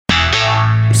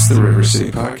the River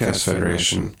City Podcast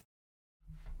Federation.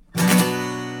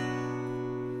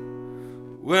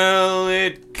 Well,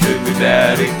 it could be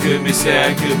bad, it could be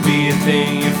sad, could be a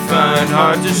thing you find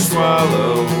hard to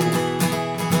swallow.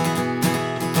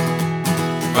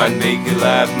 Might make you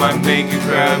laugh, might make you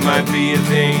cry, might be a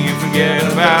thing you forget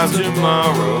about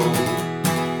tomorrow.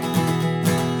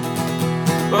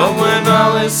 But when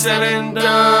all is said and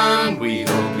done, we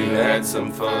hope you had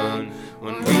some fun.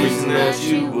 One reason that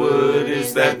you would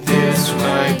is that this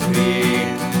might be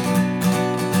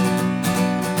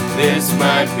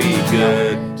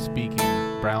good. Speaking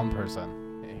brown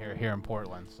person here in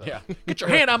Portland. So. Yeah. Get your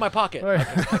hand out of my pocket.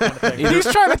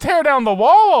 He's trying to tear down the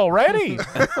wall already.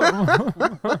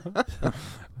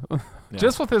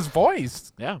 Just with his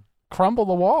voice. Yeah. Crumble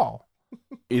the wall.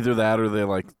 Either that or they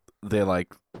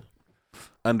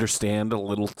understand a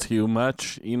little too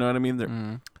much. You know what I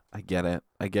mean? I get it.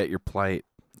 I get your plight.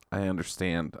 I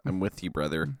understand. I'm with you,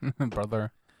 brother.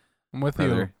 Brother. I'm with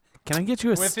brother. you. Can I get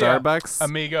you a with Starbucks? You,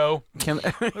 amigo.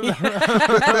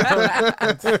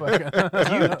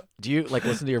 Do you like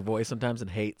listen to your voice sometimes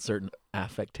and hate certain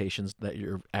affectations that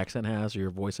your accent has or your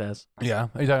voice has? Yeah.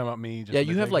 Are you talking about me? Yeah,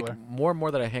 you have like more and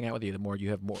more that I hang out with you, the more you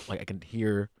have more like I can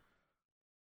hear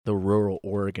the rural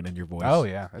Oregon in your voice. Oh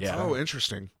yeah. Yeah. Oh,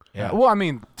 interesting. Yeah. Well, I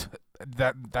mean,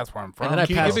 that's where I'm from. And then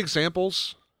Can you give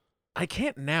examples? I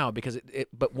can't now because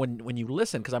but when you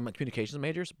listen, because I'm a communications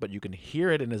major, but you can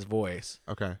hear it in his voice.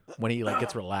 Okay. When he like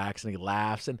gets relaxed and he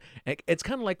laughs, and it's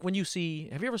kind of like when you see.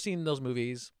 Have you ever seen those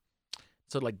movies?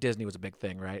 So like Disney was a big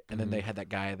thing, right? And then they had that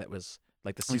guy that was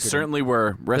like the We secret. certainly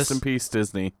were. Rest in peace,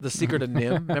 Disney. The Secret of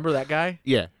Nim. Remember that guy?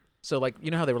 Yeah. So like you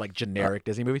know how they were like generic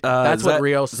Disney movies. That's what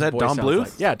Rios' is that voice Don sounds Bluth?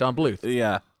 like. Yeah, Don Bluth.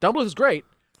 Yeah. Don Bluth is great,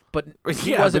 but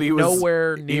he Yeah, wasn't but he was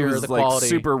nowhere he near was the like quality.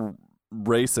 super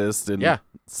racist and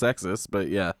sexist, but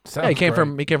yeah. Yeah, he came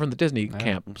from the Disney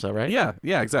camp, so right? Yeah,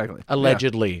 exactly.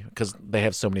 Allegedly, because they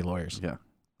have so many lawyers. Yeah,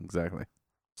 exactly.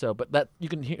 So, but that you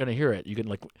can gonna hear it. You can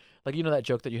like you know that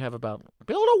joke that you have about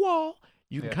build a wall.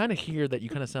 You can kind of hear that. You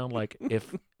kind of sound like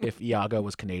if Iago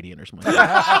was Canadian or something. Like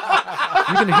that.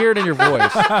 You can hear it in your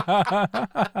voice.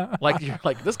 Like you're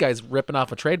like this guy's ripping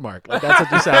off a trademark. Like that's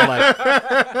what you sound like.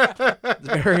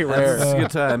 It's very rare. That's a good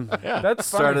time. Yeah, that's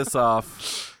start us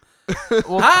off.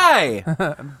 Well, hi.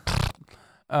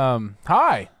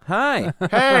 Hi. Hi.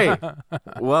 Hey.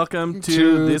 Welcome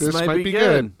to This Might Be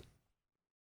Good.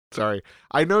 Sorry.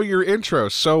 I know your intro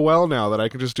so well now that I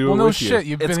can just do it no with you. shit.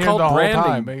 You've It's been here called the whole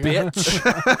branding, time. bitch.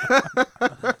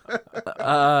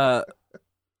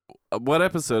 What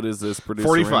episode is this, producer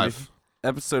 45. Randy?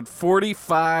 Episode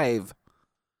 45.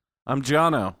 I'm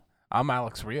Jono. I'm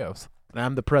Alex Rios. And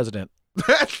I'm the president.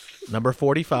 Number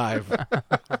 45.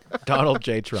 Donald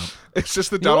J. Trump. Is this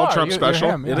the Donald Trump special?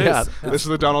 Him, yeah. It is. This is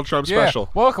the Donald Trump Yeah. special.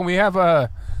 Welcome. We have the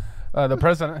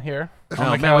president here.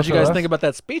 Oh man, what'd you guys think about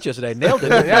that speech yesterday? Nailed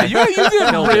it. Yeah, you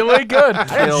did really good.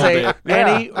 I didn't say it.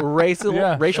 any racial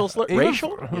slur. Even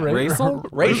Racial? Rachel?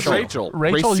 Racial.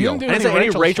 Rachel, you didn't do I didn't say any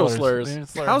Rachel slurs.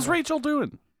 slurs. How's Rachel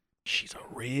doing? She's a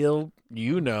real,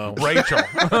 Rachel.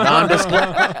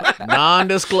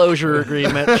 non-disclosure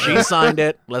agreement. She signed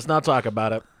it. Let's not talk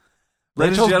about it.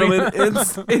 Ladies and gentlemen,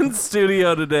 in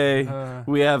studio today,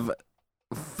 we have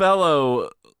fellow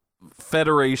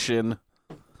Federation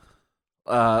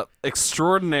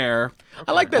extraordinaire.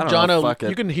 I like that I don't know, Jono. fuck it.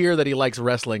 You can hear that he likes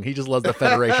wrestling. He just loves the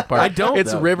Federation part. I don't,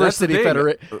 It's though. River That's the City thing.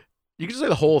 Federation. You can just say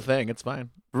the whole thing. It's fine.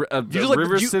 Just like-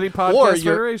 River you- City or Podcast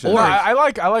you're- Federation. No, or- I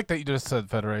like that you just said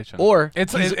Federation. Or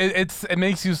it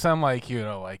makes you sound like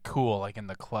like cool, like in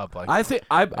the club. Like I think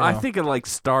I think of like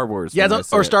Star Wars. yeah, when I or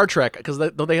say it. Star Trek because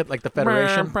don't they have like the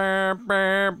Federation? I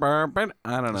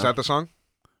don't know. Is that the song?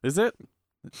 Is it?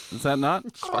 Is that not?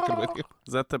 Just fucking with you.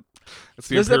 Is that the? It's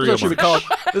the This Imperial episode should be March.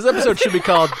 called. This episode should be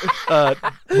called.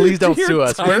 Please don't You're sue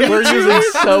us. tiny. We're using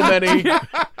so many.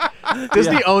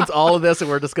 Disney owns all of this, and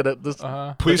we're just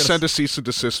gonna. Please send a cease and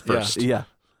desist first. Yeah.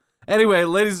 Anyway,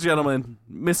 ladies and gentlemen,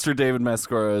 Mr. David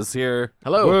Mascaro is here,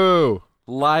 Hello. Whoa.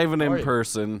 live and How are in you?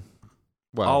 person,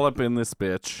 Well, all up in this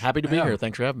bitch. Happy to be Yeah. here.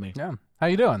 Thanks for having me. yeah. How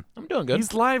you doing? I'm doing good.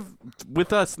 He's live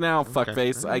with us now,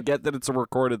 fuckface. I get that it's a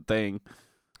recorded thing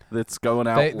that's going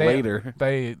out They- later.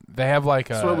 They have like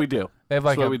That's a what we do. they have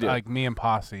like That's what a we do. like me and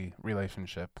Posse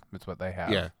relationship. That's what they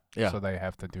have. yeah. Yeah. So they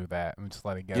have to do that and just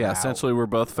let it get Yeah, out. essentially we're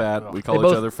both fat. We call They each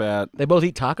both- other fat. They both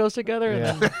eat tacos together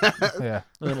Yeah. and then, Yeah.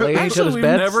 and then lay in each Actually, other's we've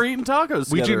beds. never eaten tacos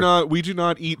We together. do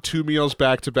not eat 2 meals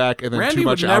back to back and then Randy too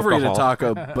much would never alcohol. eat a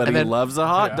taco, but he then- loves a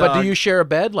hot Yeah. dog. But do you share a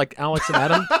bed like Alex and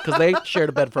Adam? Because they shared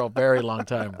a bed for a very long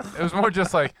time. It was more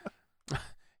just like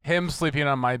him sleeping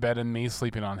on my bed and me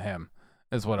sleeping on him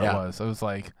is what it Yeah. was. It was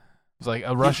like It's like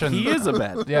a Russian. He is a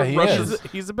bed. Yeah, he Russia's- is.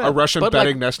 He's a bed. A Russian But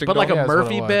bedding like, nesting but like doll? Yeah, a that's what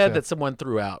Murphy it was, bed yeah. that someone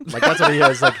threw out. Like that's what he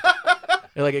is.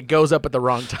 Like it goes up at the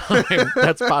wrong time.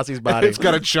 That's Posse's body. It's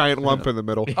got a giant lump in the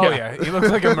middle. Oh yeah, he looks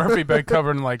like a Murphy bed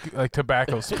covered in like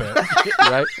tobacco spit.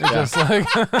 right? It's just like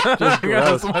Just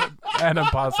gross. that's what Adam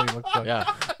Posse looks like.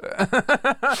 Yeah.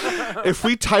 If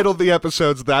we titled the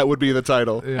episodes, that would be the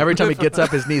title. Yeah. Every time he gets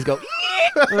up, his knees go.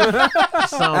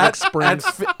 Sound like springs.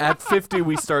 At 50,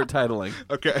 we start titling.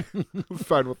 Okay. I'm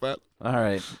fine with that. All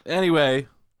right. Anyway,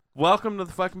 welcome to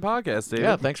the fucking podcast, dude.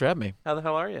 Yeah, thanks for having me. How the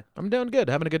hell are you? I'm doing good.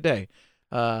 Having a good day.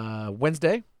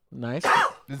 Wednesday, nice,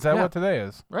 Is that Yeah. what today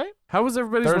is? right? How was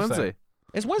everybody's Thursday. Wednesday?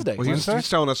 It's Wednesday. Well, he's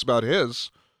telling us about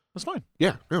his. It's fine.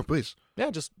 Yeah. No, please. Yeah,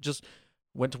 just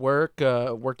went to work.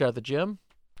 Worked out at the gym.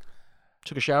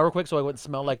 Took a shower quick, so I wouldn't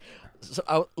smell like. So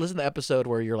I listened to the episode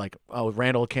where you're like, "Oh,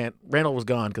 Randall was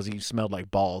gone because he smelled like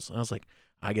balls," and I was like,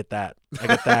 "I get that. I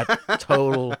get that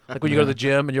total." Like when you go to the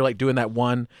gym and you're like doing that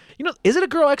one. You know, is it a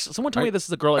girl exercise? Someone told me this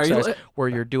is a girl are you exercise li- where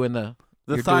you're doing the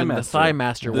you're Thigh doing the Master. thigh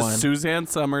master The one, Suzanne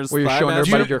Summers where you're Thigh showing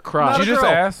Master. everybody your crotch. Did you just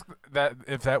girl. ask that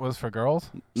if that was for girls?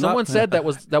 Someone said that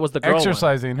was the girl one.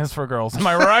 Exercising is for girls. Am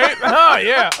I right? Oh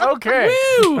yeah. Okay.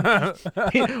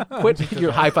 Quit!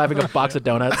 You're high fiving a box of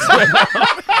donuts.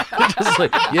 Just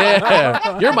like,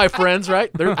 yeah, you're my friends, right?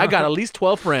 I got at least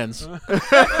 12 friends,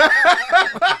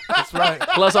 That's right.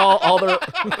 plus all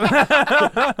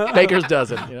the Baker's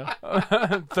dozen. You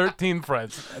know, 13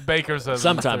 friends. Baker says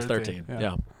sometimes 13.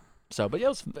 Yeah. So, but yeah,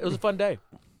 it was a fun day.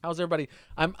 How's everybody?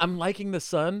 I'm liking the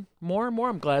sun more and more.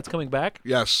 I'm glad it's coming back.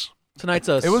 Yes. Tonight's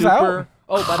a It was super. out.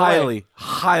 Oh, by the way,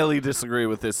 highly disagree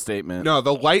with this statement. No,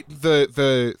 the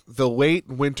late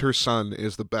winter sun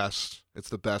is the best. It's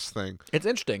the best thing. it's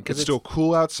interesting because It's still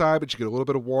cool outside, but you get a little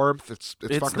bit of warmth. It's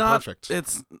fucking not, perfect.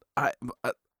 It's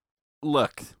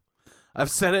look. I've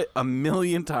said it a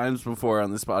million times before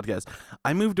on this podcast.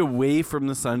 I moved away from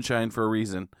the sunshine for a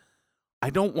reason. I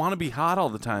don't want to be hot all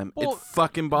the time. Well, it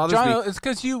fucking bothers John, me. it's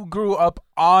because you grew up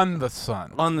on the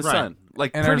sun. On the Right. sun,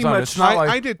 like In pretty Arizona, much. it's not like-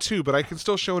 I did too, but I can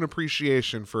still show an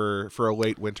appreciation for a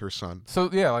late winter sun. So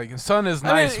yeah, like sun is I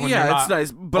mean, nice when yeah, you're it's not.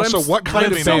 nice. But Also, I'm, what but kind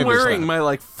I'm of still fan is wearing that? my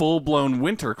like full blown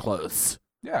winter clothes.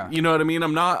 Yeah. You know what I mean?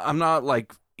 I'm not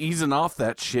like easing off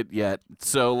that shit yet.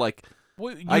 So like.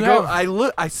 Well, you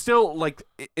I still like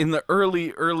in the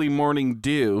early morning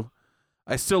dew.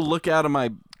 I still look out of my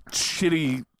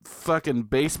shitty fucking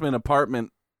basement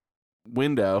apartment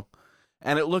window,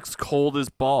 and it looks cold as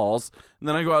balls. And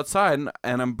then I go outside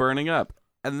and I'm burning up,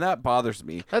 and that bothers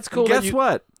me. that's cool. And that guess you-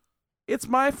 what? It's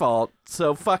my fault.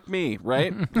 So fuck me,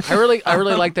 right? I really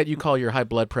like that you call your high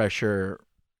blood pressure,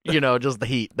 just the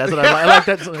heat. That's what I like.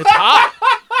 That it's hot.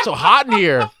 It's so hot in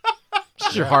here.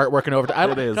 It's your heart working over.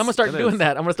 It is. I'm gonna start It doing is.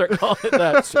 that. I'm gonna start calling it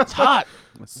that. It's hot.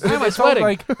 Why am I It's all sweating?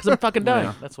 like- Because I'm fucking dying.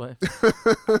 Yeah. That's why.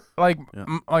 like Yeah.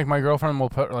 like my girlfriend will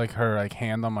put like her like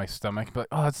hand on my stomach, but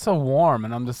oh, it's so warm,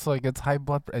 and I'm just like, it's high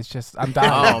blood. It's just I'm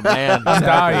dying. Oh man. I'm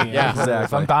dying. Yeah.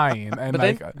 Exactly. I'm dying. And But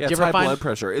like, then- Yeah, Do it's you ever high find- blood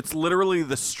pressure. It's literally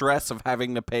the stress of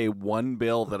having to pay one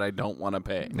bill that I don't want to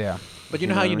pay. yeah. But you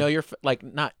know how you know you're like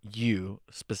not you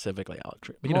specifically, Alex.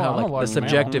 But you know Well, how I'm a like the large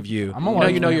subjective mammal. you. I'm a You know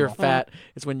large you know you're mammal. fat.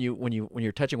 It's when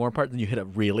you're touching warm part, then you hit a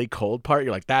really cold part.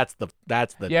 You're like that's the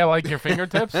Yeah, like your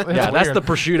fingertips. It's yeah, that's weird. the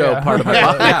prosciutto Yeah. part of my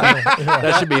Yeah. body.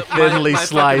 That should be thinly my fucking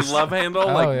sliced. love handle,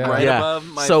 Oh, like yeah. right yeah, above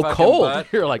my so fucking cold. butt.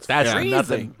 You're like that's Yeah.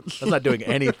 nothing. That's not doing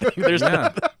anything. There's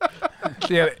Yeah.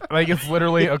 Yeah, like it's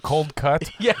literally a cold cut.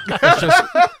 yeah. It's just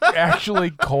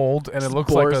actually cold, and it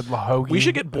looks Boars. like a hoagie. We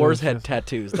should get boar's It's head just-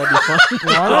 tattoos. That'd be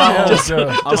fun. Yeah, Just- let's do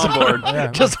it. I'm on board. Yeah,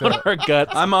 Just let's on do it. our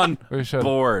guts. I'm on We should.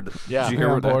 board. Yeah. Did you You're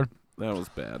hear on what board. that was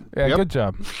bad. Yeah, Yep. good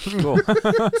job. Cool.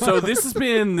 So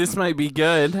this might be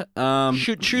good.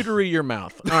 Shootery your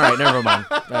mouth. All right, never mind.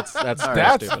 That's All right.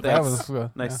 That's stupid. that That's was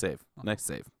nice yeah. save. Nice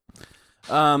save.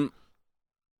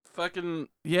 Fucking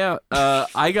yeah.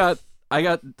 I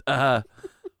got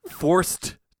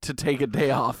forced to take a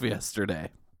day off yesterday.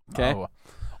 Okay. Oh,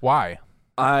 why?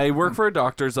 I work for a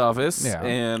doctor's office. Yeah.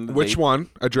 And Which one?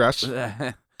 Address?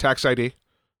 one? Tax ID?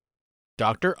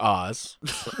 Dr. Oz.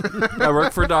 I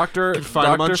work for You can find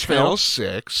him on Dr. Channel Phil.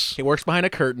 6. He works behind a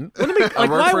curtain. What do you mean? I Like,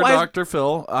 work why? for why Dr.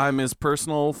 Phil. I'm his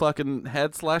personal fucking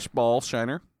head/ball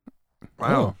shiner.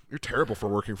 Wow. Oh. You're terrible for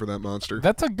working for that monster.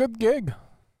 That's a good gig.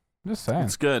 Just saying.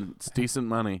 It's good. It's decent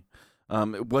money.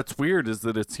 What's weird is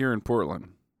that it's here in Portland.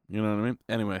 You know what I mean?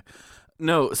 Anyway,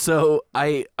 no. So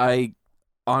I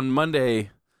on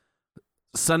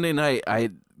Sunday night,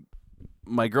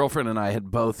 my girlfriend and I had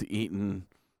both eaten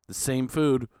the same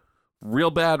food,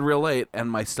 real bad, real late, and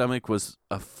my stomach was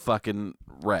a fucking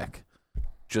wreck,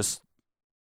 just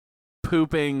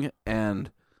pooping,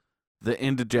 and the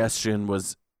indigestion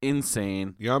was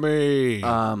insane. Yummy.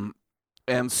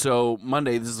 And so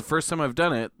Monday, this is the first time I've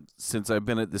done it since I've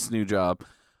been at this new job.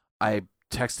 I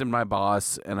texted my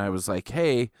boss and I was like,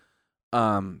 "Hey,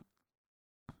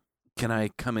 can I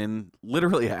come in?"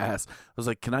 Literally, I asked. I was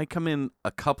like, "Can I come in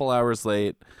a couple hours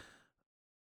late?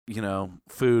 You know,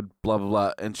 food, blah blah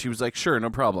blah." And she was like, "Sure, no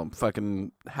problem."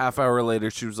 Fucking half hour later,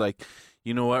 she was like,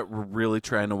 "You know what? We're really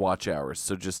trying to watch hours,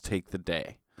 so just take the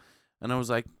day." And I was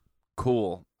like,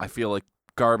 "Cool. I feel like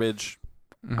garbage.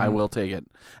 I will take it."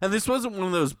 And this wasn't one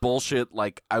of those bullshit,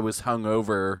 like, I was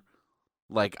hungover,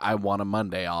 like, I want a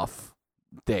Monday off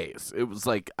days. It was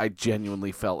like, I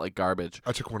genuinely felt like garbage.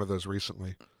 I took one of those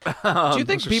recently. Do you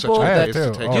think those are such people a that waste to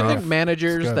take do you off. think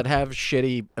managers good. that have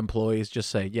shitty employees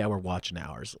just say, "Yeah, we're watching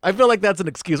hours"? I feel like that's an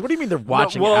excuse. What do you mean they're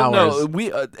watching hours?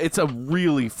 No, it's a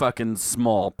really fucking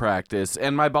small practice,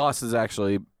 and my boss is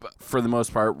actually, for the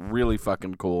most part, really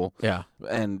fucking cool. Yeah,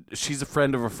 And she's a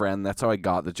friend of a friend. That's how I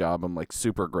got the job. I'm like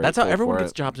super grateful. that's how everyone for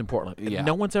gets it. jobs in Portland. Yeah.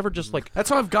 No one's ever just like That's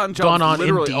how I've gotten jobs gone on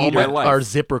literally all Indeed my or, life. or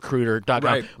ZipRecruiter.com.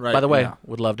 Right, right. By the way, Yeah.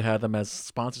 would love to have them as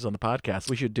sponsors on the podcast.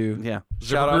 We should do Yeah.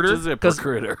 Shout out to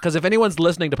ZipRecruiter. because if anyone's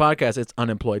listening to podcasts, it's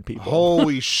unemployed people.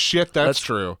 Holy shit, that's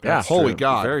true. yeah. Holy True.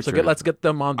 God. Very so true. let's get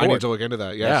them on I board. need to look into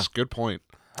that. Yes, good point.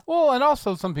 Well, and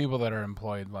also some people that are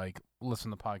employed like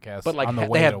listen to podcasts, but like on the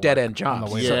way they have to dead work, end on the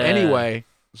jobs. way Yeah. So to- anyway,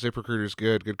 ZipRecruiter's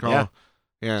good. Good call. Yeah.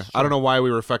 Yeah. I don't know why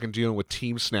we were fucking dealing with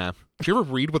TeamSnap. Did you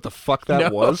ever read what the fuck that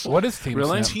No. was? What is Team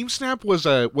Really? Snap?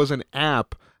 TeamSnap was an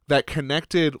app that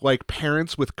connected like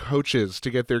parents with coaches to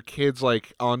get their kids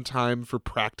like on time for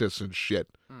practice and shit.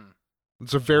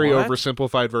 It's a very What?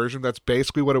 oversimplified version. That's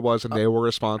basically what it was, and they were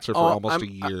a sponsor for almost a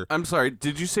year. I'm sorry.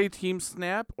 Did you say Team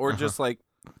Snap or just like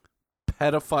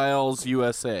Pedophiles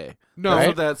USA? No, That's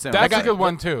what that sounds That's like. a good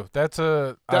one too.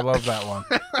 I love that one.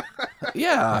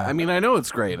 Yeah, I mean, I know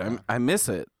it's great. I miss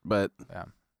it, but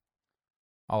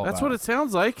All that's about what it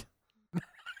sounds like.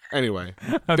 Anyway,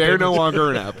 it. they're no longer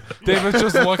an app. David's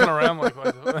just looking around like,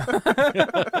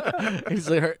 what? he's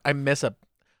like, I miss a.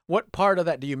 What part of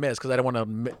that do you miss? Because I don't want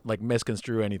to like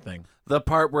misconstrue anything. The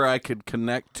part where I could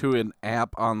connect to an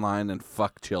app online and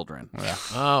fuck children.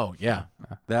 Oh yeah,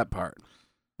 That part.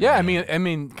 Yeah, I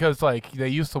mean, because like they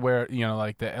used to wear,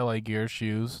 like the LA Gear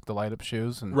shoes, the light up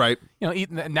shoes, and Right.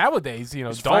 nowadays,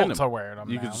 Just find adults them. are wearing them.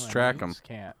 You now, can just and track you 'em. just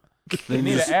Can't. Then They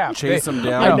need you just an app. chase them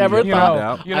down. I never and you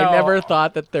thought- find out. I never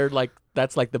thought that they're like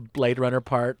that's like the Blade Runner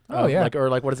part. Oh, yeah. or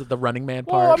what is it, the Running Man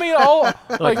Well, I part? mean, all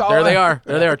like all there they that- are.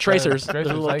 There they are, Tracers, tracers. They're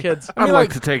little like- kids. I mean, I'd like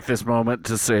like- to take this moment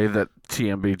to say that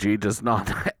TMBG does not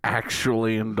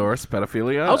actually endorse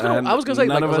pedophilia. I was gonna say,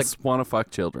 none like, of I was us want to fuck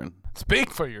children.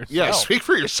 Speak for yourself. Yeah, speak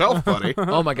for yourself, buddy.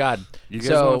 Oh my God. You guys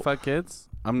So- want to fuck kids?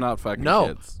 I'm not fucking No,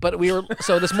 kids. but we were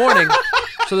so this morning.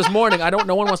 I don't.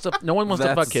 No one wants to fuck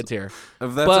That's- kids here.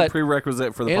 If that's but a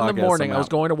prerequisite for the In podcast, the morning, I'm I was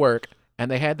out. going to work, and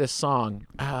they had this song.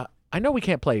 I know we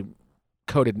can't play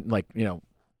coded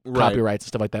copyrights and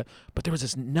stuff like that, but there was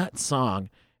this nut song,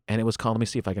 and it was called. Let me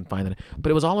see if I can find it. But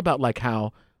it was all about like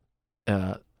how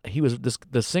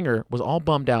the singer was all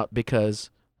bummed out because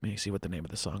let me see what the name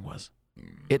of the song was.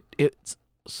 It's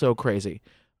so crazy.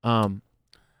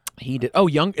 He did. Oh,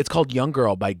 it's called "Young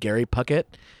Girl" by Gary Puckett,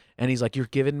 and he's like, "You're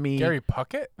giving me Gary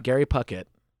Puckett. Gary Puckett."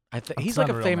 He's like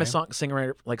not a a real famous name.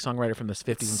 songwriter from the 50s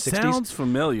and 60s. Sounds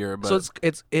familiar, but So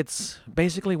it's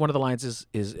basically one of the lines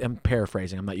is I'm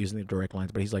paraphrasing. I'm not using the direct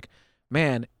lines, but he's like,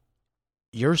 "Man,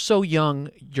 you're so young.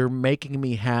 You're making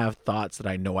me have thoughts that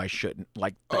I know I shouldn't."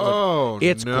 Like, Oh,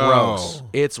 it's no. gross.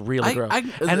 It's really gross.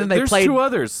 And then they there's played. two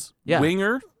others. Yeah.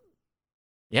 Winger.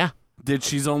 Yeah. Did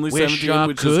She's Only Wish 17, I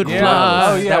which could is Yeah.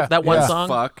 fly. Oh, yeah. That one Yeah. song.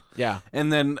 fuck. Yeah.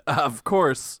 And then, of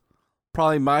course,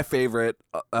 probably my favorite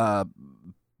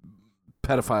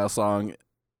pedophile song,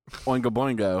 Oingo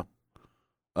Boingo,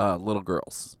 Little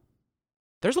Girls.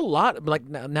 There's a lot like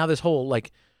now this whole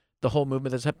like the whole movement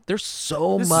that's happened. There's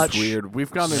so This much. is weird. We've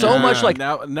gone so into- much, like,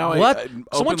 now what? I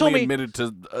Someone told me- admitted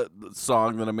to a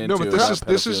song that I'm into. No, but this about is pedophilia.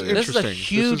 This is a Interesting. This is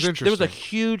huge. There was a interesting.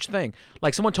 huge thing.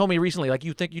 Like someone told me recently, like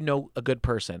you think you know a good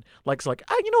person. Like it's like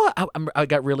you know what? I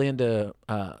got really into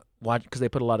watch because they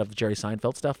put a lot of Jerry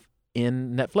Seinfeld stuff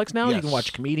in Netflix now. You can Yes.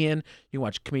 watch comedian. You can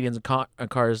watch comedians in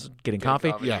cars getting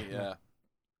coffee. Yeah.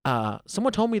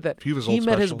 Someone told me that Few of his he old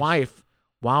met his specials. wife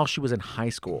while she was in high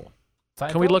school. Can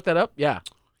Seinfeld? we look that up? Yeah,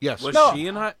 Yes. Was No, she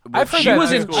in high? I've heard she that was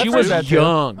too. in. I've She heard was that too.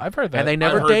 young. I've heard that. And they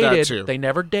never I've heard that dated. too. They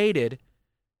never dated.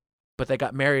 But they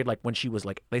got married like when she was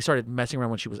like they started messing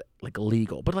around when she was like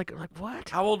legal. But like what?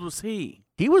 How old was he?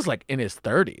 He was like in his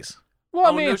 30s. Well, I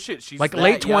oh mean, no shit. She's Like that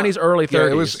late young. 20s, early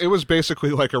 30s. Yeah, it was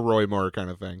basically like a Roy Moore kind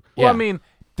of thing. well, I Yeah. mean,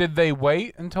 did they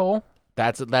wait until?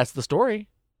 That's the story.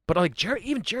 But like Jerry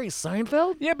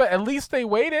Seinfeld? Yeah, but at least they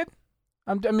waited.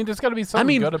 I mean, there's got to be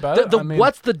something good about the it. I mean,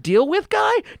 what's the deal with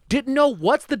guy? Didn't know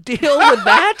what's the deal with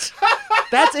that?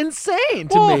 That's insane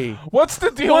to well, me. What's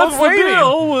the deal What's with the waiting?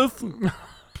 deal with?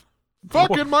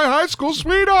 Fucking my high school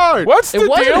sweetheart. What's the It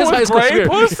wasn't deal his high with school gray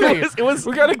sweetheart. pussy? It was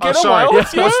we got to get Oh, him sorry. while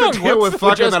it's young. What's the deal with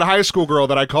fucking just- that high school girl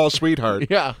that I call sweetheart?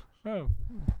 yeah. Oh.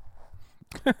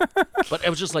 But it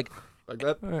was just like, Like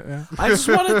that. I just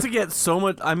wanted to get so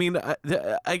much. I mean,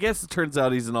 I guess it turns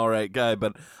out he's an all right guy,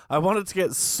 but I wanted to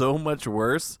get so much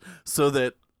worse so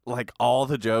that like all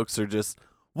the jokes are just,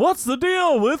 what's the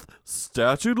deal with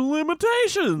statute of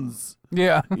limitations?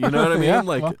 Yeah. You know what I mean? Yeah,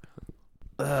 like,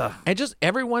 well, and just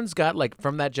everyone's got like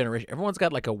from that generation. Everyone's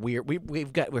got like a weird.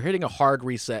 We're hitting a hard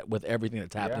reset with everything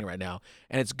that's happening right now,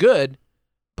 and it's good.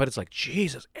 But it's like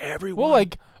Jesus, everyone. well,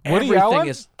 like Woody everything Allen.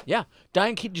 is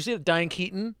Diane Keaton. Did you see that Diane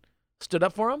Keaton stood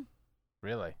up for him?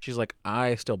 Really? She's like,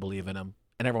 I still believe in him,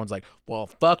 and everyone's like, well,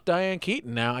 fuck Diane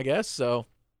Keaton now, I guess. So,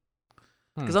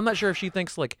 because I'm not sure if she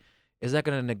thinks like, is that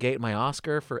going to negate my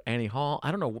Oscar for Annie Hall?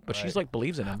 I don't know, but she's like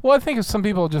believes in him. Well, I think if some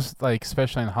people just like,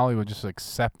 especially in Hollywood, just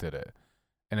accepted it,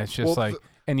 and it's just Well, like,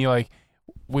 and you like,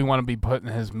 we want to be put in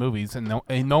his movies, and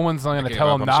no one's going to gave tell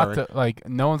up, him I'm not sorry. to like,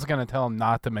 no one's going to tell him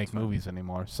not to make movies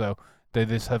anymore. So they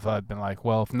just have been like,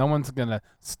 well, if no one's going to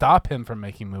stop him from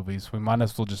making movies, we might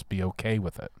as well just be okay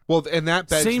with it. Well, and that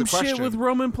begs same the question. shit with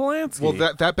Roman Polanski.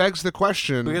 Well, that begs the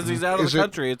question because he's out of is the it-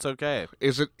 country, it's okay.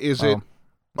 Is it Yeah.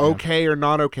 okay or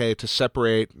not okay to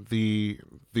separate the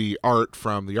art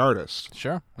from the artist?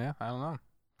 Sure. Yeah. I don't know.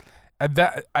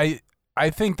 I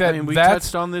think that I mean, we that's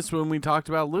touched on this when we talked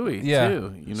about Louis Yeah.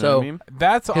 too. You know So- what I mean?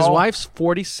 that's His all. wife's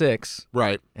 46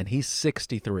 Right, and he's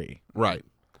 63 right.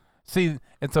 See,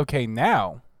 it's okay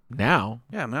now. now,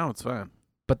 Yeah, now it's fine.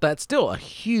 but that's still a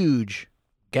huge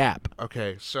gap.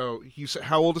 Okay, so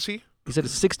how old is he? He said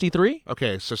it's 63,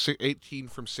 Okay, so 18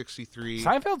 from 63.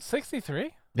 Seinfeld's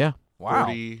 63. Yeah. Wow.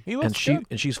 40. He looks and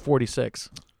good. she's 46.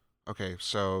 Okay,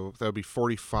 so that would be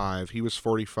 45. He was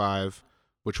 45,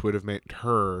 which would have made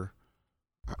her.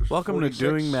 Welcome 46? to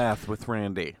Doing Math with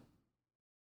Randy.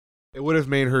 It would have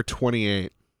made her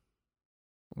 28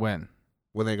 When?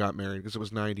 when they got married because it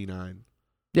was 99.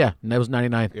 Yeah, and that was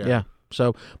 99. Yeah. Yeah.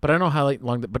 So, but I don't know how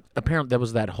long. But apparently, there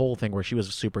was that whole thing where she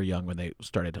was super young when they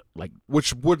started like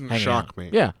Which wouldn't hanging shock out. me.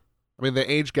 Yeah, I mean, the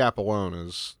age gap alone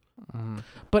is.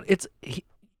 but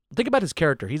think about his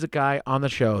character. He's a guy on the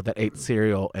show that ate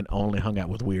cereal and only hung out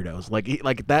with weirdos.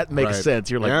 Like that makes Right. sense.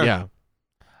 You're like, Yeah. yeah.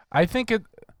 I think it.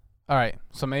 All right,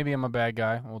 so maybe I'm a bad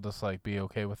guy. We'll just like be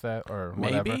okay with that, or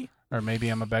whatever. Maybe. Or maybe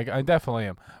I'm a bad guy. I definitely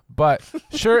am. But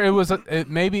sure, it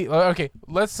maybe okay.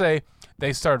 Let's say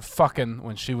they started fucking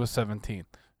when she was 17.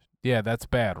 Yeah, that's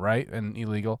bad, right? And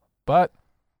illegal. But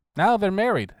now they're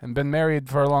married and been married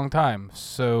for a long time.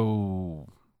 So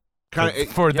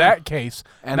for that case,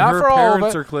 And not her for all of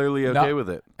parents it. are clearly No. okay with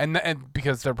it. and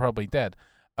because they're probably dead.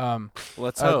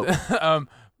 Let's hope.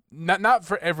 Not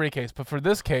for every case, but for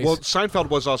this case, Well, Seinfeld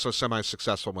was also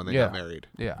semi-successul when they Yeah. got married.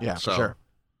 yeah, Yeah, So- sure.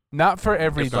 not for If not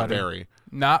everybody. very.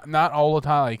 Not all the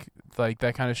time. Like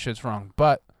that kind of shit's wrong.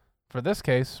 But for this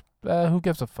case, who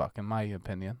gives a fuck? In my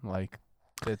opinion, like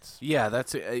it's Yeah,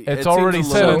 that's it's already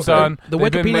said and So, done. the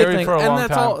They've been Wikipedia married thing- for a And long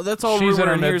that's time. all. That's all She's in rumor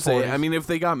her and hearsay. mid-40s. I mean, if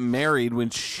they got married when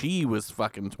she was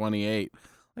fucking 28,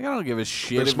 like I don't give a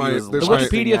shit There's if my- he was there's The my-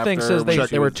 lusting Wikipedia thing after says her they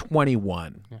when were she was-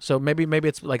 21. So maybe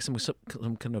it's like some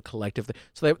kind of collective thing.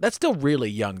 So that's still really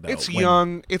young though. It's when-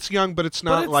 young. It's young, but it's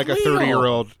not it's like legal. a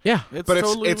 30-year-old. Yeah, It's But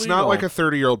totally it's not legal. like a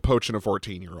 30-year-old poaching a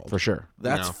 14-year-old. for sure.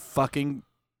 That's No. fucking.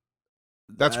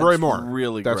 That's Roy Moore.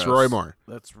 Really, That's gross. Roy Moore.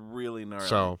 That's really gnarly.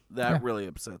 So- that Yeah. really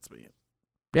upsets me.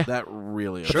 Yeah. that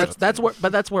really. Sure. Upsets That's me. where,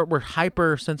 but that's where we're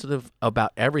hypersensitive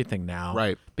about everything now,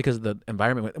 Right. Because of the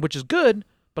environment, which is good.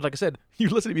 But like I said, you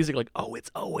listen to music like, oh,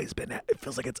 it's always been. It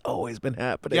feels like it's always been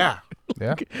happening. Yeah.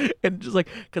 Yeah. And just like,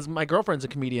 because my girlfriend's a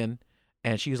comedian,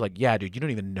 and she's like, yeah, dude, you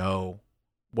don't even know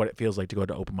what it feels like to go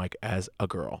to open mic as a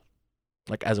girl,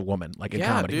 like as a woman, like in Yeah,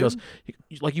 comedy. He dude.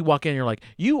 goes, like you walk in,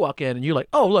 you walk in, and you're like,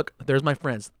 oh look, there's my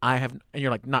friends. And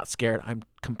you're like not scared. I'm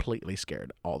completely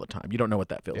scared all the time. You don't know what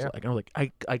that feels Yeah. like. And I'm like,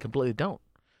 I completely don't.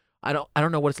 I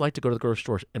don't know what it's like to go to the grocery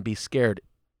store and be scared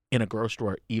in a grocery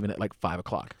store, even at like 5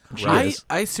 o'clock. And she is.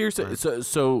 I seriously. Right.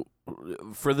 So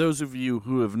for those of you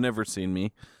who have never seen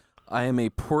me, I am a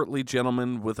portly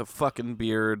gentleman with a fucking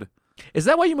beard. Is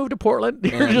that why you moved to Portland?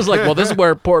 You're And- just like, well, this is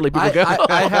where portly people go.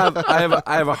 I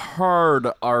have a hard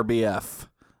RBF,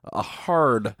 a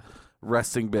hard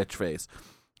resting bitch face,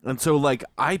 and so like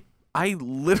I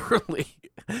literally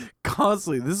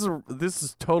constantly this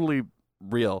is totally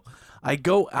real. I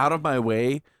go out of my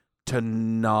way to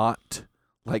not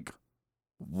like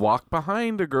walk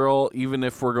behind a girl even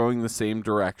if we're going the same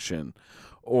direction,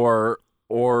 or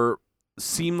or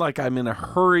seem like I'm in a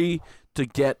hurry to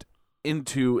get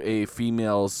into a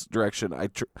female's direction.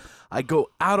 I go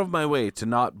out of my way to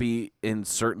not be in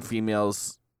certain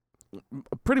females,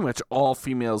 pretty much all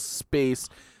females' space,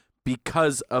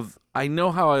 because of I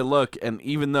know how I look, and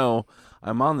even though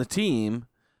I'm on the team,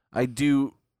 I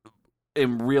do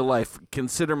in real life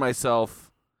consider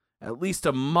myself at least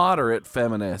a moderate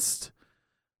feminist.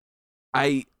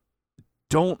 I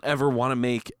don't ever want to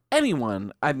make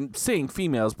anyone, I'm saying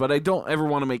females, but I don't ever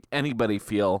want to make anybody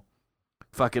feel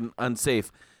fucking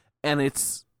unsafe. And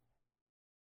it's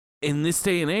in this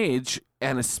day and age,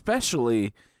 and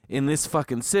especially in this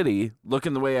fucking city,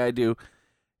 looking the way I do,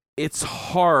 it's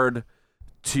hard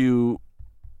to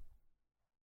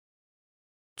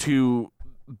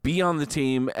be on the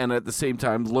team and at the same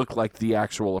time look like the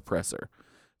actual oppressor.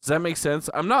 Does that make sense?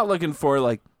 I'm not looking for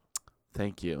like,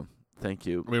 thank you. I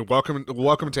mean,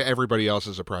 welcome to everybody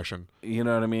else's oppression. You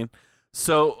know what I mean?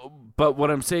 So, but what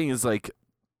I'm saying is like,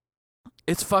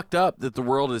 it's fucked up that the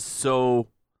world is so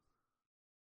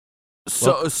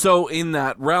in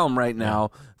that realm right now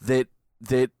that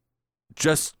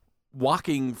just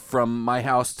walking from my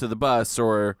house to the bus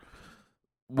or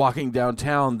walking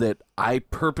downtown, that I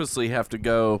purposely have to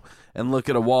go and look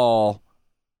at a wall.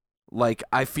 Like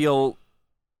I feel,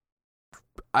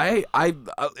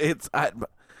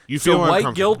 You feel so white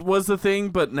uncomfortable. guilt was the thing,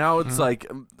 but now it's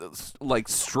like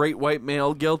straight white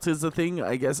male guilt is the thing,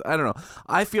 I guess. I don't know.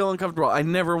 I feel uncomfortable. I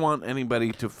never want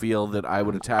anybody to feel that I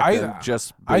would attack them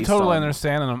just based I totally on,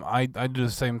 understand, and I do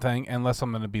the same thing unless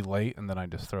I'm going to be late, and then I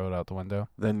just throw it out the window.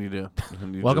 Then you do.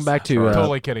 Then you Welcome just back to throw it out.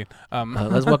 Totally kidding.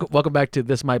 let's welcome back to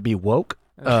This Might Be Woke.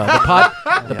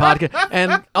 The podcast,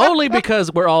 and only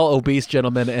because we're all obese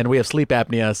gentlemen and we have sleep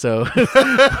apnea, so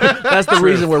that's the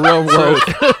reason we're real woke.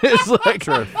 It's like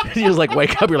you just like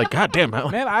wake up, you're like, God damn,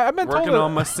 Man, I've been Working told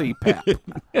on my CPAP.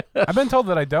 I've been told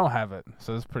that I don't have it,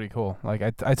 so it's pretty cool. Like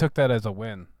I took that as a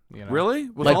win. You know? Really?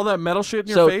 With Like- all that metal shit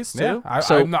in so- your face too? Yeah.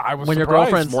 So I was when your surprised.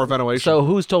 girlfriend's More ventilation. So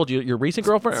who's told you? Your recent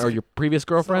girlfriend or your previous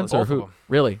girlfriends, or Both of who? them.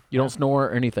 Really? You don't snore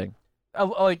or anything?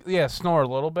 Snore a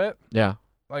little bit. Yeah.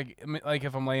 Like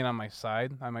if I'm laying on my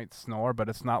side, I might snore, but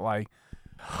it's not like,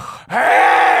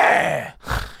 hey,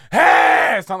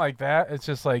 hey. It's not like that. It's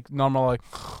just like normal, like.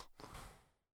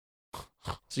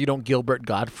 So you don't Gilbert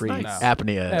Godfrey Nice.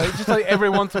 apnea. Yeah, it's just like every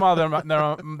once in a while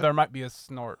there might be a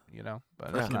snort, you know, but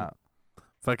it's Yeah. not.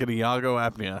 Fucking Iago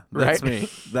apnea. That's Right? me.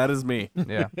 That is me.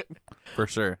 Yeah. For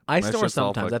sure. I My snore shit's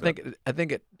all sometimes. I fucked up.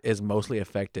 think it is mostly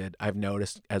affected. I've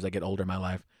noticed as I get older in my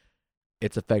life,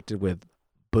 it's affected with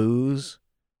booze,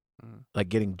 like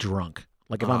getting drunk.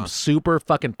 Like if I'm super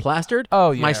fucking plastered,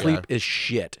 Oh yeah. my sleep is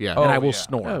shit. Yeah. And Oh, I will yeah.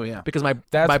 snore. Oh, yeah. Because my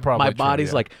That's probably my true, body's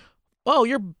yeah. like, oh,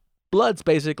 your blood's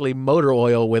basically motor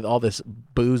oil with all this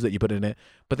booze that you put in it.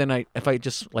 But then if I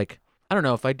just like, I don't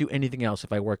know, if I do anything else,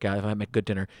 if I work out, if I make good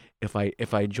dinner, if I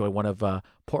enjoy one of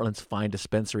Portland's fine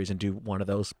dispensaries and do one of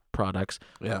those products,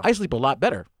 Yeah. I sleep a lot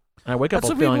better. And I wake That's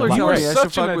up what feeling a people are lot telling me. great. I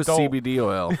should Such an fuck with adult. CBD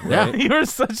oil. Yeah. Right? You're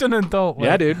such an adult. Yeah,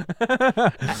 like- dude.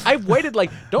 I've waited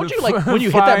like, don't you like when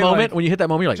you hit that Fine, moment? like, when you hit that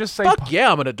moment, you're like, just say fuck po-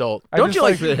 yeah, I'm an adult. I Don't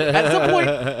just you like? like- At some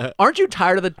point, aren't you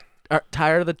tired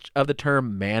of the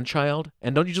term man child?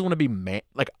 And don't you just want to be man,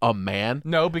 like a man?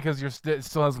 No, because it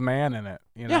still has man in it.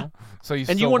 You know. Yeah. So you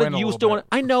And still win a you little still bit. want.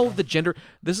 I know the gender.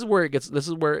 This is where it's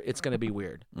going to be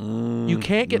weird. You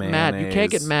can't get mad. You can't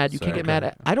get Mayonnaise. mad. You can't get mad.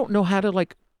 Sorry. I don't know how to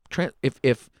like.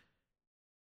 If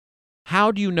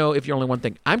how do you know if you're only one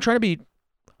thing? I'm trying to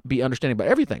be understanding about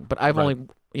everything, but I've Right.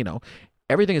 only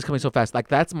everything is coming so fast. Like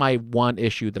that's my one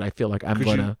issue that I feel like I'm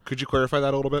gonna. Could you clarify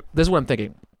that a little bit? This is what I'm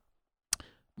thinking.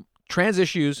 Trans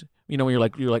issues. When you're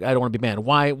like I don't want to be man.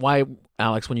 Why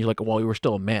Alex? When you're like, well, you were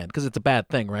still a man because it's a bad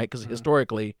thing, right? Because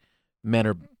historically, men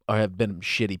are have been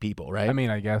shitty people, right? I mean,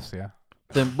 I guess yeah.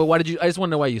 But why did you? I just want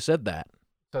to know why you said that.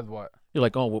 Said what? You're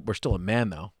like, oh, well, we're still a man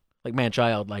though, like man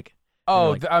child, like.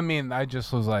 Oh, like- I mean, I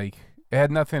just was like, it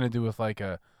had nothing to do with like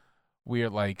a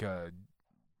weird like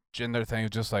gender thing. It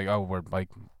was just like, oh, we're like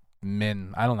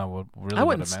men. I don't know what really I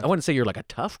what it wouldn't. meant. I wouldn't say you're like a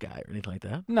tough guy or anything like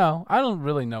that. No, I don't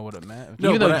really know what it meant. No,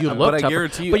 even though you look but I tougher.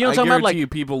 guarantee you, But you know what I'm I talking about, guarantee like- you,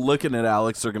 people looking at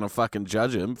Alex are gonna fucking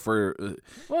judge him for,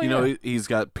 Well, you know, yeah. he's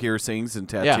got piercings and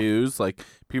tattoos. Like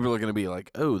people are gonna be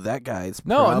like, oh, that guy's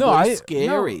No, probably no,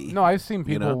 scary. No, I've seen you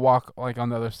people know? walk like on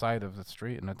the other side of the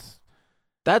street, and it's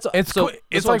That's It's so.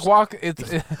 it's like walk. It's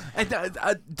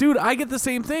Dude, I get the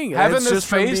same thing. having It's this just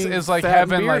from face being is like fat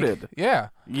and having like bearded. yeah.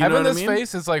 You know Having what I this mean?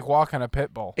 face is like walking a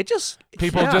pit bull. It just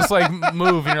People yeah. just like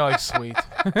move, and you're like, sweet.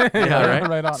 Yeah, right?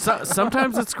 right on.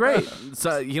 Sometimes it's great.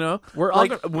 So We're on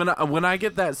like when I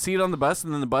get that seat on the bus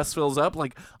and then the bus fills up,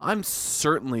 like I'm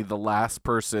certainly the last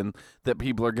person that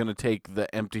people are gonna take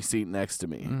the empty seat next to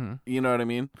me. Mhm. You know what I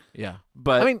mean? yeah.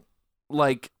 But I mean,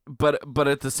 like, but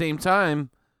at the same time,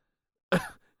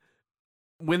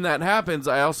 when that happens,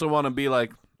 I also want to be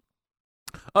like,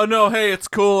 oh no, hey, it's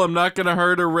cool. I'm not gonna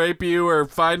hurt or rape you or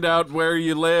find out where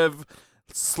you live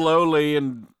slowly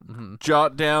and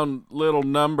jot down little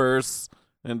numbers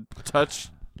and touch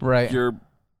Right. your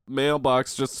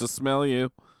mailbox just to smell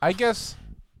you. I guess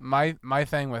my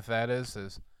thing with that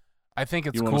is I think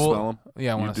it's You cool. wanna smell 'em?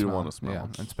 Yeah, I You want to do smell. wanna smell Yeah,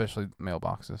 'em. especially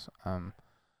mailboxes.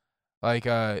 Like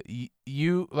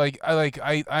you like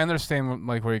I understand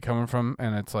like where you're coming from,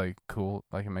 and it's like cool,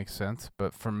 like it makes sense.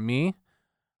 But for me,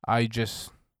 I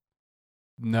just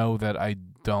know that I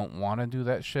don't want to do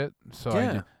that shit. So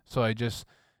Yeah. I just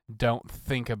don't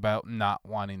think about not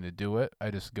wanting to do it.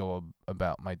 I just go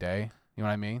about my day. You know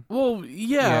what I mean? Well,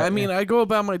 yeah. Yeah, I mean, I go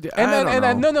about my day. And I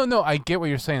then, don't know. no. I get what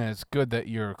you're saying. It's good that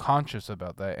you're conscious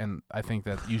about that, and I think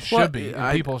that you should Well, be. And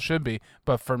I- people should be.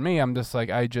 But for me, I'm just like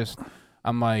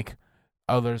I'm like,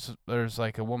 oh, there's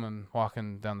like a woman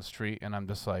walking down the street, and I'm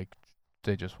just like,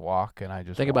 they just walk, and I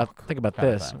just think walk. about kind of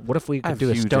this. thing. What if we I could have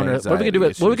do a huge stoner? What if we could do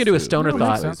anxiety what we could do a issues, too. stoner No, it thought?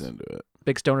 makes sense. Plays into it.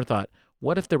 Big stoner thought.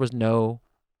 What if there was no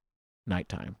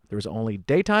nighttime? There was only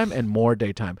daytime and more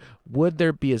daytime. Would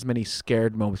there be as many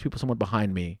scared moments? Someone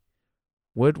behind me.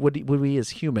 Would we as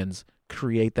humans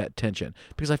create that tension?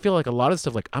 Because I feel like a lot of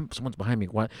stuff, like someone's behind me.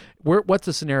 What's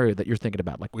the scenario that you're thinking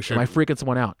about? Like, We am I should- freaking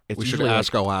someone out? It's We should usually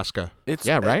ask Alaska. It's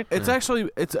Yeah, right? It's actually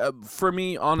for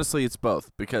me. Honestly, it's both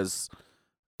because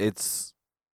it's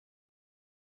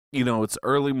it's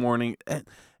early morning, and,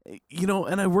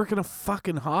 and I work in a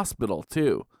fucking hospital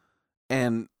too,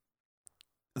 and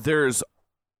there's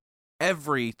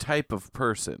every type of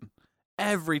person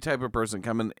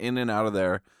coming in and out of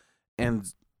there,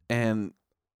 and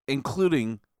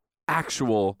including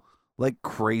actual like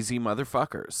crazy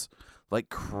motherfuckers, like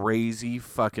crazy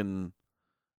fucking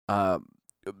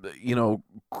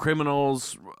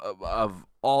criminals of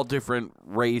all different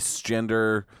race,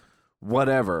 gender,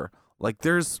 whatever. Like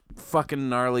there's fucking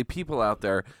gnarly people out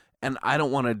there, and I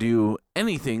don't want to do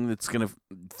anything that's going to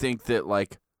think that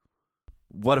like,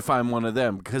 what if I'm one of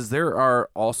them? Because there are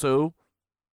also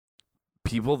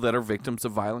people that are victims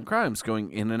of violent crimes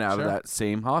going in and out of Sure. that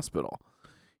same hospital.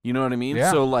 You know what I mean?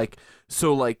 Yeah. So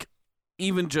like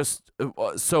even just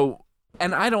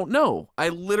and I don't know. I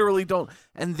literally don't.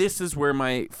 And this is where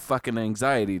my fucking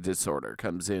anxiety disorder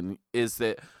comes in, is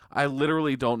that I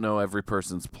literally don't know every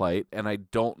person's plight, and I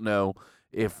don't know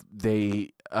if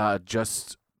they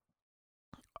just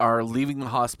are leaving the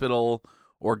hospital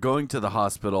or going to the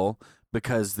hospital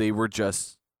because they were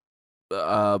just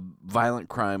violent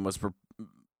crime was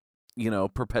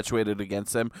perpetuated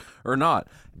against them or not.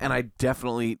 And I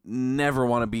definitely never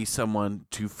want to be someone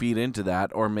to feed into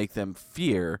that or make them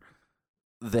fear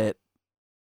that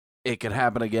it could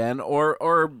happen again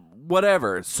or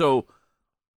whatever. So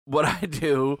what I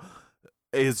do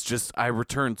is just I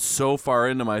return so far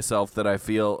into myself that I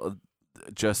feel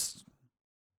just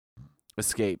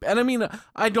escape. And I mean,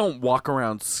 I don't walk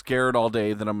around scared all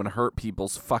day that I'm going to hurt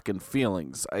people's fucking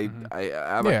feelings. I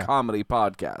have Yeah. a comedy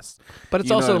podcast. But it's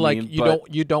You know also what I like mean?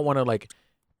 you don't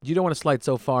want to slide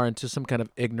so far into some kind of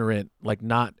ignorant, like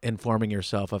not informing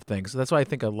yourself of things. So that's why I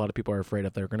think a lot of people are afraid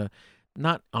of they're gonna,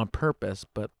 not on purpose,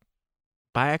 but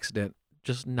by accident,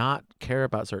 just not care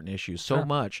about certain issues so Sure.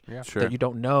 much Yeah. Sure. that you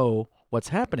don't know what's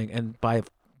happening, and by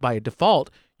default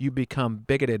you become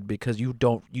bigoted because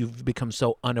you've become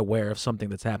so unaware of something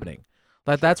that's happening.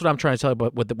 Like that's what I'm trying to tell you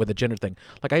about with the gender thing.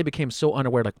 Like I became so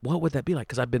unaware. Like what would that be like?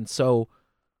 Because I've been so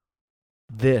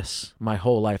this my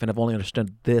whole life, and I've only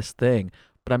understood this thing.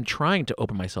 But I'm trying to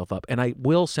open myself up, and I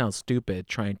will sound stupid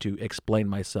trying to explain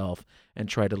myself and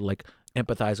try to like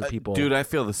empathize with people. Dude, I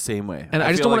feel the same way. And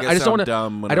I just feel don't like wanna- I just don't sound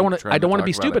dumb when I don't I'm want trying to. I don't want to talk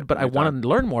be about stupid, it but I every want time. to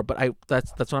learn more. But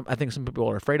that's what I think some people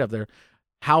are afraid of. There,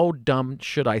 how dumb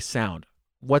should I sound?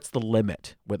 What's the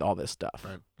limit with all this stuff?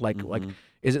 Right. Like Mhm.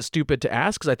 is it stupid to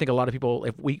ask? Because I think a lot of people,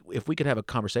 if we could have a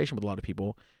conversation with a lot of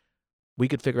people, we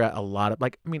could figure out a lot of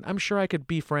I'm sure I could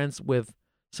be friends with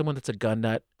someone that's a gun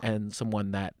nut and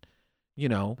someone that,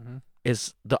 Mhm.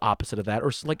 is the opposite of that,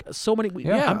 or like so many. We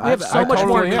Yeah, have so I much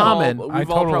more totally in am. common. We've I all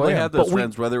totally probably am. had those But we-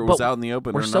 friends, whether it was but out in the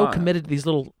open We're or so not. committed to these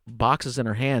little boxes in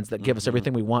our hands that give us Mhm.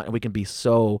 everything we want, and we can be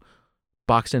so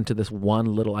boxed into this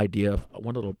one little idea of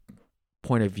one little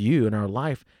point of view in our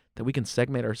life that we can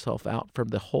segment ourselves out from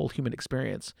the whole human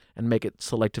experience and make it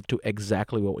selective to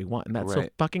exactly what we want. And that's so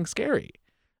Right. fucking scary.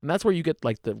 And that's where you get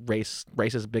like the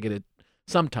racist, bigoted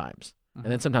sometimes. And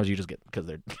then sometimes you just get because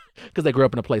they grew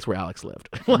up in a place where Alex lived.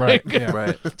 Right. Like, Yeah.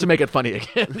 Right. to make it funny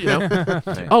again, you know?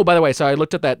 Oh, by the way, so I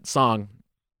looked at that song,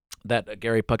 that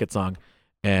Gary Puckett song,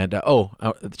 and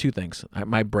two things.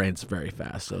 My brain's very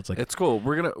fast, so it's like It's cool.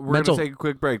 We're Mental- gonna take a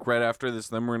quick break right after this.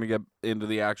 Then we're gonna get into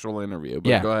the actual interview.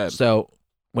 But go ahead. So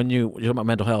when you're talking about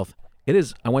mental health,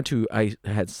 I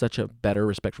had such a better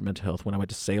respect for mental health when I went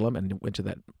to Salem and went to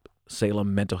that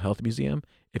Salem Mental Health Museum.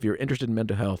 If you're interested in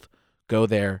mental health, go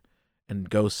there and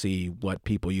go see what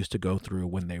people used to go through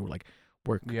when they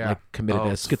were committed Oh,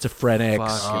 as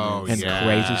schizophrenics fucking and yeah.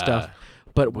 crazy stuff.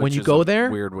 But when Which you is go a there,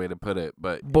 weird way to put it,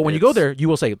 but when you go it's- there, you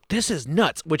will say, "This is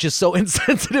nuts," which is so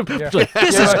insensitive. Yeah. You're like,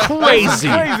 this Yeah, is like, crazy.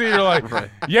 Crazy. You're like, Right.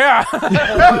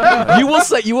 yeah. You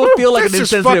will feel like This an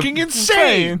is insensitive. fucking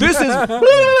insane. This is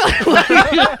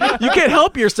you can't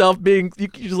help yourself being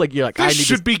you're like I This need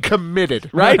should be committed.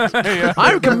 right. Yeah.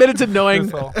 I'm committed to knowing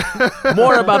So-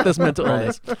 more about this mental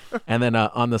illness. And then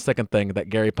on the second thing, that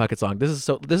Gary Puckett song. This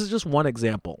is just one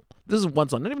example. This is one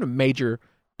song, not even a major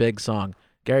big song.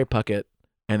 Gary Puckett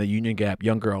and the Union Gap,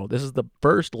 Young Girl. This is the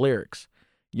first lyrics.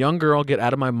 Young girl, get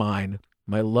out of my mind.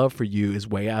 My love for you is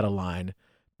way out of line.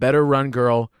 Better run,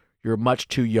 girl. You're much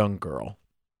too young, girl.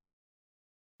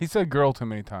 He said "girl" too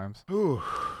many times. Ooh.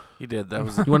 He did. That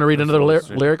was. You want to read that's another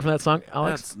bullshit. lyric from that song,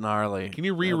 Alex? That's gnarly. Can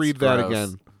you That's reread that gross.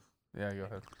 again? Yeah, go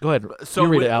ahead. Go ahead. So you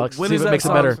read when- it, Alex. when See is if it that makes it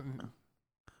song- better.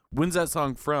 When's that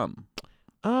song from?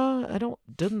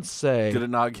 Didn't say. Did it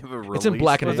not give a release? It's in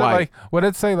black and Was white. it like? What did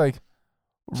it say? Like,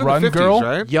 It's in "Run, the 50s, girl,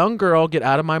 right? Young girl, get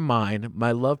out of my mind.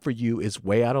 My love for you is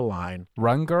way out of line.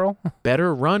 run, girl."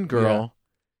 Better run, girl.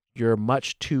 You're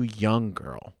much too young,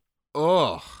 girl.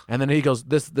 Ugh. And then he goes,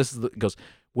 it goes,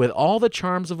 with all the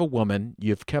charms of a woman,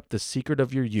 you've kept the secret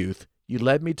of your youth. You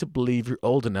led me to believe you're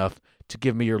old enough to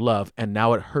give me your love, and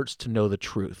now it hurts to know the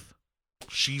truth.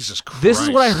 Jesus Christ. This is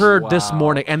what I heard this Wow.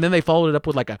 morning, and then they followed it up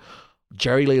with like a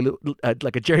Jerry Lee Lewis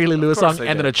course song, they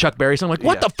and then did. a Chuck Berry song. Like,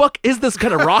 what Yeah. the fuck is this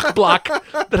kind of rock block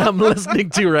that I'm listening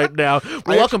to right now?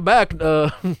 Well, welcome back.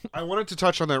 I wanted to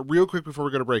touch on that real quick before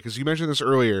we go to break, because you mentioned this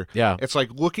earlier. Yeah, It's like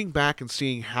looking back and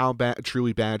seeing how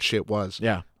truly bad shit was.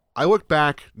 yeah. I look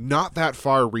back not that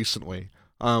far recently.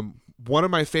 One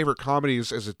of my favorite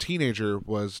comedies as a teenager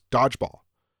was Dodgeball.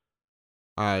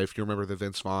 If you remember the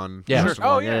Vince Vaughn. Yeah. Justin Sure.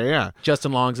 Oh, Long, yeah. yeah.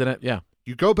 Justin Long's in it. Yeah.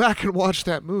 You go back and watch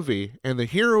that movie, and the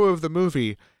hero of the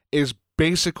movie is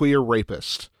basically a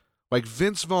rapist. Like,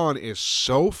 Vince Vaughn is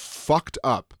so fucked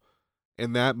up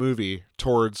in that movie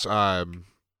towards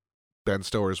Ben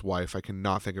Stiller's wife. I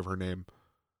cannot think of her name.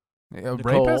 A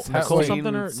Nicole- rapist? How- Nicole wait,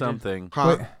 something or- something.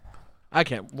 Huh? wait, I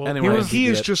can't. Well, Anyway, He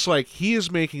is just like, he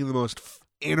is making the most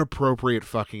inappropriate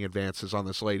fucking advances on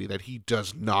this lady that he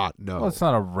does not know. well, it's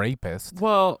not a rapist.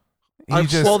 Well, He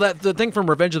just well, that the thing from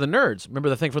Revenge of the Nerds. Remember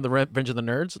the thing from the Revenge of the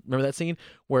Nerds? Remember that scene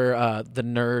where the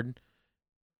nerd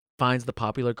finds the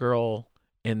popular girl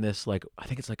in this, like, I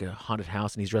think it's like a haunted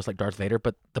house, and he's dressed like Darth Vader,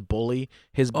 but the bully,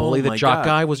 his bully, Oh the my jock God.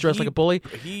 guy, was dressed like a bully.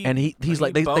 he And he's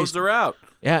like, they bows her out.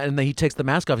 yeah, and then he takes the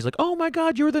mask off. He's like, "Oh my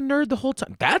God, you were the nerd the whole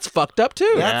time." That's fucked up too.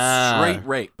 Yeah. That's straight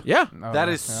rape. Yeah, No, That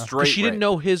is yeah. 'Cause straight. she didn't rape.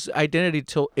 know his identity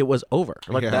till it was over.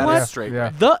 Like, Yeah. That what is straight. Yeah.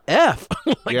 rape. the f?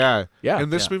 Like, yeah. yeah.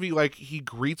 In this movie, like, he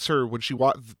greets her when she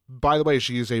by the way,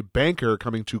 she is a banker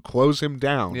coming to close him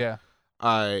down. Yeah.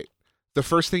 The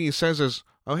first thing he says is,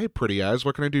 "Oh, hey, pretty eyes,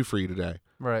 what can I do for you today?"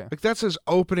 Right. Like, that's his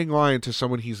opening line to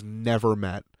someone he's never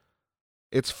met.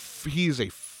 He's a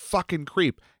fucking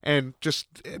creep. And just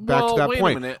back Well, to that wait a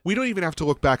point, minute. we don't even have to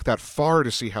look back that far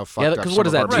to see how fucked up 'cause some what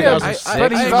is of that, our Right. movies 2006? are.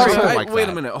 But he's Something also- like wait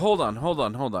that. a minute. Hold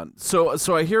on.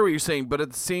 So I hear what you're saying, but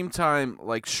at the same time,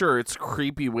 like, sure, it's a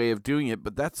creepy way of doing it,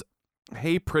 but that's,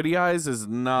 hey, pretty eyes is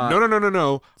not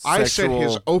No. I said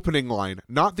his sexual- opening line,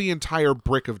 not the entire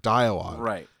brick of dialogue.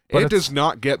 right. But It it's- does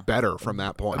not get better from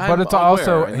that point. But I'm it's aware.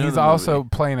 also I know he's the also movie.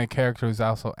 playing a character who's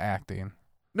also acting.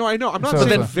 No, I know. I'm not So- saying But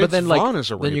then- Vince but then, like, Vaughn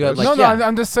is a then you got, rapist. like, no, yeah.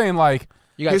 I'm just saying like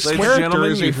You got His Ladies and character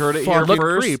gentlemen, is you a heard it here fucking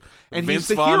first. creep, and Vince he's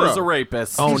the Vaughn hero. is a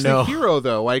rapist. Oh, He's no. the hero,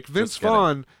 though. Like, Vince kidding.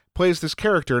 Vaughn plays this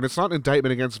character, and it's not an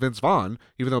indictment against Vince Vaughn,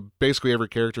 even though basically every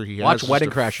character he has Watch is Wedding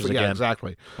just a Crashers yeah, again.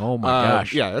 exactly. Oh my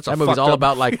gosh. Yeah, that's a that movie's fucked all up-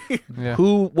 about like yeah.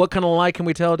 what kind of lie can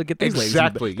we tell to get these ladies?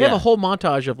 Exactly, They have yeah. a whole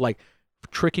montage of like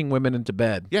tricking women into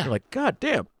bed. Yeah. You're like, God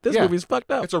damn, this Yeah. movie's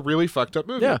fucked up. It's a really fucked up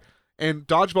movie. Yeah. And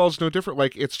Dodgeball's no different.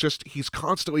 Like, it's just he's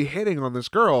constantly hitting on this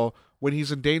girl when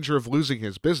he's in danger of losing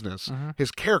his business. Mhm.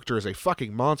 His character is a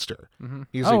fucking monster. Mhm.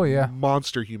 He's Oh, a yeah.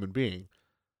 monster human being.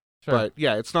 Sure. But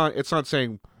yeah, it's not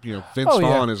saying Vince Oh, yeah.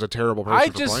 Vaughn is a terrible person I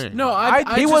for just- playing. No,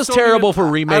 He just was don't terrible even- for I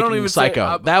don't remaking even say-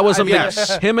 Psycho. That was something.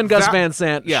 yes. Him and Gus That- Van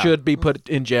Sant yeah. should be put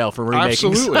in jail for remaking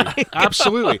absolutely, Psycho.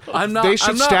 absolutely. They should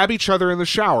I'm not- stab each other in the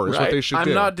shower. Is what Right. they should I'm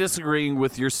do. not disagreeing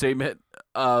with your statement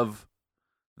of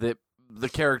that the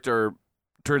character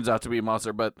turns out to be a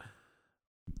monster, but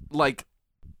like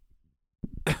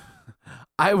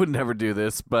I would never do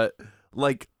this, but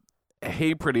like,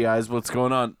 hey, pretty eyes, what's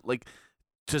going on? Like,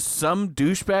 to some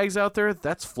douchebags out there,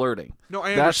 that's flirting. No, I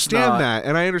That's understand not- that,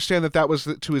 and I understand that was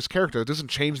to his character. It doesn't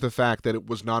change the fact that it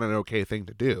was not an okay thing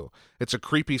to do. It's a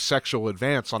creepy sexual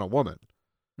advance on a woman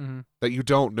Mhm. that you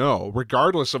don't know,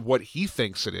 regardless of what he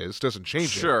thinks it is. Doesn't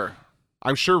change it. Sure.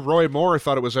 I'm sure Roy Moore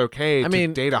thought it was okay I to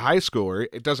mean- date a high schooler.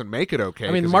 It doesn't make it okay.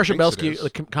 I mean, 'cause he Marsha thinks it Belsky, is. the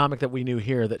comic that we knew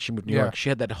here that she moved to New Yeah. York, she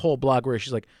had that whole blog where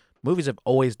she's like, movies have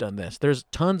always done this. There's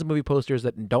tons of movie posters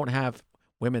that don't have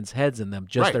women's heads in them,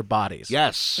 just Right. their bodies.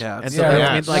 Yes. Yeah. And it's- so Yeah, that- yeah.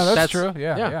 I mean, like, No, that's that's- true.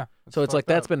 Yeah, yeah. yeah. So it's like fucked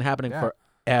that's up. been happening Yeah.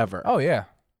 forever. Oh yeah.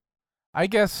 I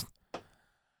guess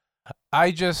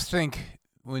I just think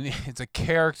when it's a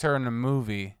character in a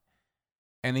movie,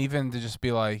 and even to just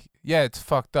be like, yeah, it's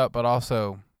fucked up, but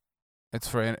also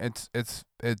it's a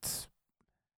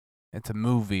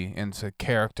movie and it's a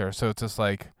character, so it's just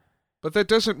like But that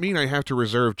doesn't mean I have to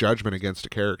reserve judgment against a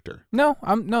character. no,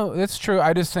 that's true.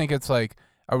 I just think it's like,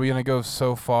 are we gonna go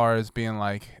so far as being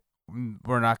like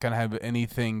we're not gonna have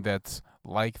anything that's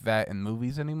like that in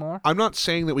movies anymore? I'm not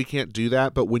saying that we can't do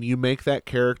that, but when you make that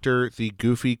character the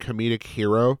goofy comedic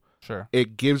hero, Sure.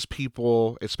 it gives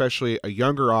people, especially a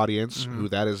younger audience Mhm. who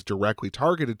that is directly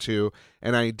targeted to,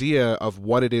 an idea of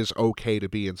what it is okay to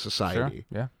be in Sure. society.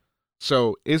 Yeah.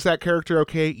 So is that character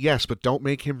okay? Yes, but don't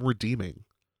make him redeeming.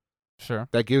 Sure.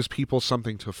 That gives people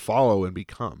something to follow and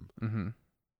become. Mm-hmm.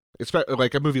 It's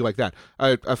like a movie like that.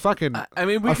 A fucking I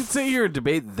mean, we A could sit here and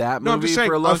debate that no, I'm movie just saying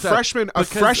for a long a time.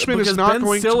 freshman is because not Ben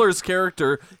going to. Stiller's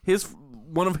character,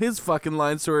 one of his fucking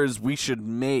line stories, "We should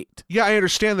mate." Yeah, I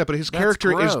understand that, but his That's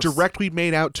character is gross. directly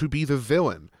made out to be the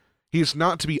villain. He is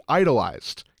not to be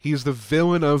idolized. He is the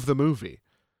villain of the movie.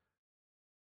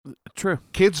 True.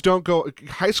 Kids don't go.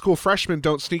 High school freshmen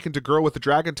don't sneak into Girl with the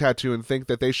Dragon Tattoo and think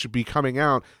that they should be coming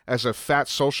out as a fat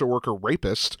social worker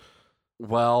rapist.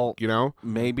 Well, You know,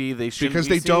 maybe they should Because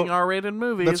be they seeing don't- R-rated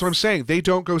movies. that's what I'm saying. They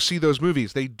don't go see those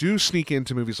movies. They do sneak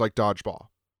into movies like Dodgeball,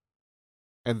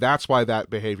 and that's why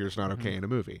that behavior is not okay in a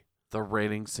movie. The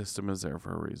rating system is there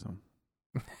for a reason.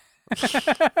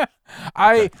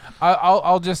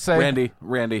 I'll just say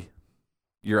Randy,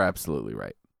 you're absolutely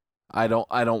right. I don't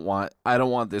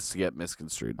want this to get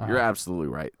misconstrued. You're Uh-huh. absolutely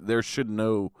right. There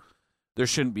shouldn't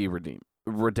be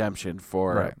redemption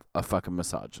for Right. a fucking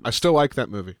misogynist. I still like that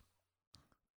movie.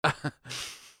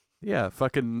 Yeah,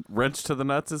 fucking wrench to the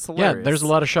nuts is Yeah, hilarious. there's a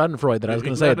lot of Schadenfreude that I was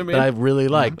going You to say know what I mean? that I really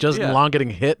like. Just Yeah. Long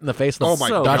getting hit in the face. Oh my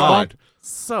so dodgeball. god,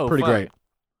 so Pretty funny. great.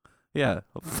 Yeah,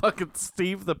 fucking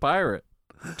Steve the Pirate.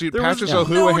 dude! There Patches was no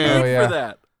O'Houlihan. need Oh, yeah. for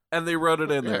that, and they wrote it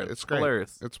in Yeah, there. it's great.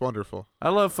 Hilarious. It's wonderful. I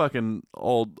love fucking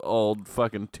old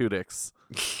fucking Tudix.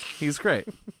 He's great.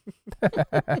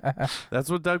 That's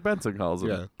what Doug Benson calls him.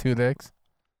 Yeah, 2 dicks.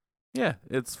 Yeah,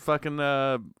 it's fucking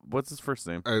what's his first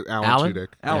name? Alan Alan? Tudyk.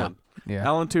 Alan. Yeah.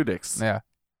 Alan Tudix. Yeah.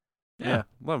 Yeah,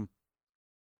 love him.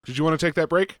 Did you want to take that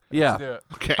break? Yeah. Do it.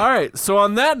 Okay. All right. So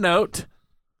on that note,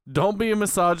 don't be a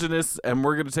misogynist, and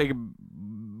we're gonna take a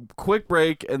quick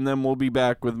break, and then we'll be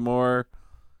back with more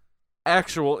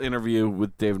actual interview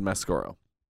with David Mascaro.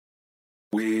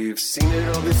 We've seen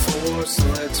it all before, so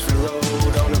let's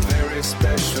reload on a very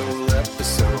special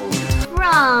episode.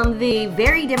 From the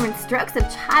very different strokes of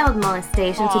child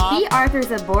molestation to B. Arthur's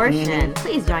abortion,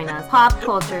 please join us, Pop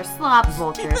Culture Slop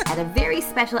Vulture, at a very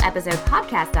special episode,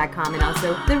 podcast.com, and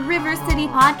also the River City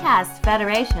Podcast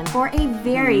Federation for a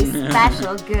very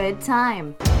special good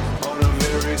time. On a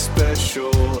very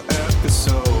special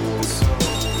episode.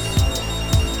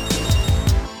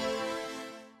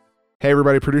 Hey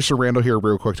everybody, producer Randall here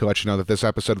real quick to let you know that this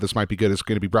episode of This Might Be Good is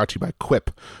going to be brought to you by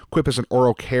Quip. Quip is an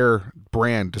oral care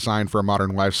brand designed for a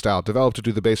modern lifestyle, developed to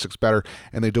do the basics better,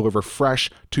 and they deliver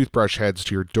fresh toothbrush heads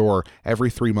to your door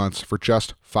every 3 months for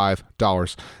just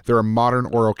 $5. They're a modern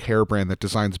oral care brand that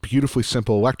designs beautifully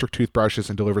simple electric toothbrushes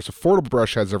and delivers affordable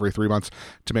brush heads every 3 months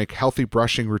to make healthy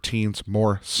brushing routines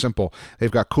more simple. They've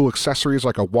got cool accessories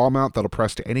like a wall mount that'll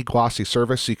press to any glossy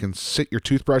surface so you can sit your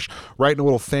toothbrush right in a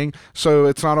little thing so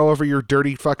it's not all over your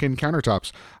dirty fucking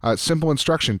countertops. Simple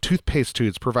instruction. Toothpaste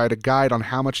tubes provide a guide on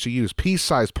how much to use.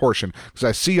 Pea-sized portion, because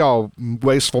I see all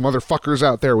wasteful motherfuckers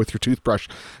out there with your toothbrush.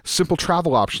 Simple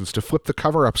travel options to flip the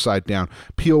cover upside down,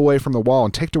 peel away from the wall,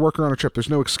 and take to work or on a trip. There's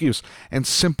no excuse. And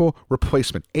simple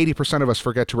replacement. 80% of us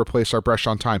forget to replace our brush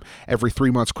on time. Every 3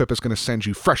 months, Quip is going to send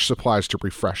you fresh supplies to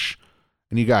refresh.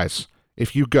 And you guys,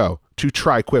 if you go to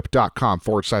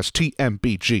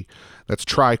tryquip.com/TMBG, that's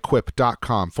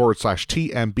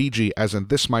tryquip.com/TMBG, as in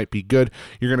this might be good,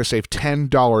 you're going to save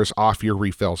 $10 off your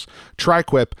refills.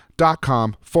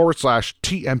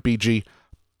 Tryquip.com/TMBG.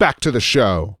 Back to the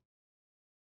show.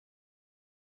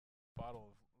 Bottle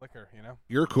of liquor, you know.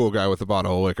 You're a cool guy with a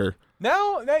bottle of liquor.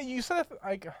 No, you said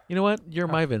like. You know what? You're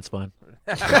my Vince Vaughn.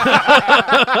 You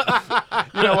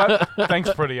know what?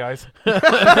 Thanks, pretty eyes. See?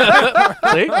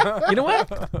 You know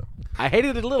what? I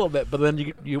hated it a little bit, but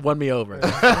then you won me over. All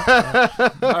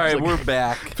right, we're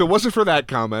back. If it wasn't for that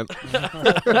comment,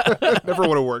 never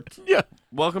would have worked. Yeah.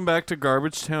 Welcome back to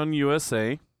Garbage Town,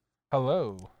 USA.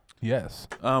 Hello. Yes.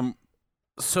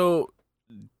 So,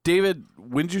 David,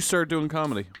 when did you start doing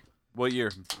comedy? What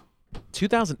year?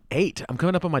 2008. I'm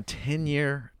coming up on my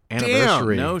 10-year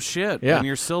anniversary. No shit. Yeah. And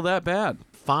you're still that bad.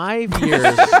 5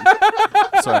 years.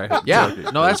 Sorry. Yeah. Joking.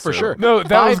 No, that's for sure. No, that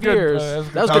 5 was good. years. That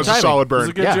was That was That good was a timing. solid It was burn.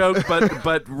 a good Yeah. joke,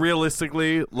 but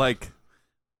realistically, like,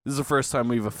 this is the first time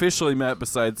we've officially met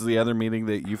besides the other meeting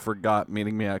that you forgot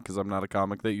meeting me at because I'm not a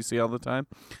comic that you see all the time.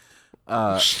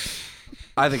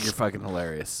 I think you're fucking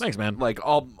hilarious. Thanks, man. Like,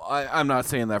 I'm not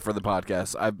saying that for the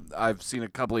podcast. I've seen a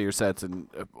couple of your sets, and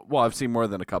well, I've seen more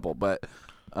than a couple, but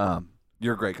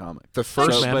you're a great comic. The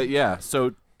first, So, man. but yeah,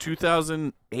 so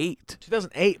 2008.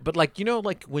 2008, but like, you know,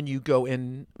 like when you go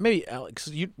in, maybe Alex,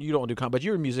 you don't do comedy, but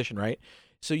you're a musician, right?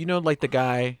 So you know, like the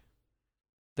guy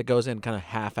that goes in kind of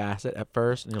half-ass it at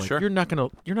first, and you're like, Sure. you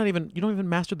don't even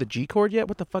master the G chord yet.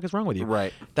 What the fuck is wrong with you?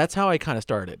 Right. That's how I kind of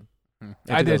started. in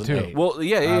I did too. 2008. Well,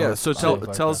 yeah. was So things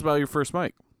like tell us that. about your first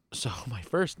mic. So my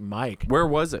first mic, Where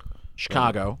was it?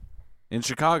 Chicago. In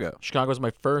Chicago. Chicago was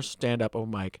my first stand-up open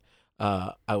mic.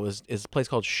 It's a place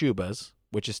called Shuba's,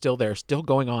 which is still there, still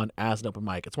going on as an open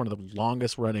mic. It's one of the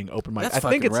longest running open mics. That's I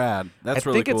think fucking it's rad. That's I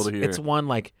really think cool to hear. It's one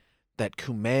like that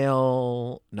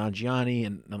Kumail Nanjiani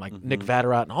and like Nick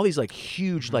Vatterott and all these like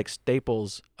huge like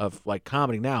staples of like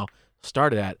comedy now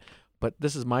started at. But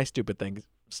this is my stupid thing.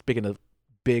 Speaking of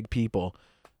big people,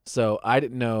 so I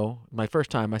didn't know my first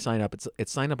time I signed up.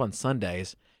 It's signed up on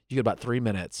Sundays. You get about 3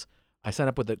 minutes. I signed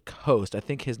up with the host. I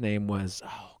think his name was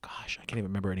I can't even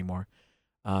remember anymore.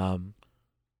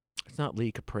 It's not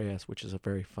Lee Caprias, which is a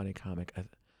very funny comic.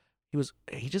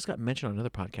 He just got mentioned on another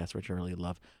podcast, which I really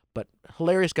love. But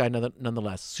hilarious guy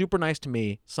nonetheless. Super nice to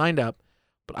me. Signed up,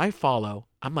 but I follow.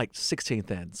 I'm like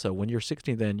 16th in. So when you're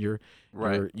 16th in, you're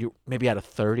maybe out of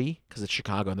 30 because it's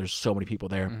Chicago and there's so many people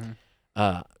there.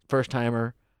 First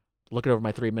timer. Looking over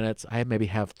my 3 minutes, I maybe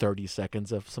have 30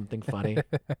 seconds of something funny.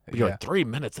 But you're like 3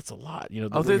 minutes. That's a lot. You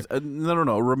know.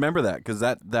 No. Remember that because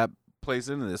that plays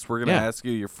into this. We're gonna ask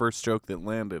you your first joke that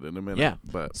landed in a minute. Yeah.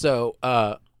 But So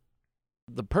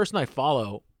the person I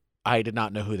follow, I did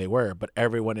not know who they were, but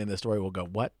everyone in the story will go,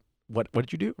 What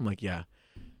did you do? I'm like, yeah.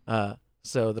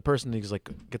 So the person who's like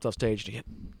gets off stage to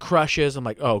crushes. I'm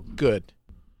like, oh, good.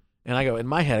 And I go in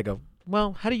my head, I go,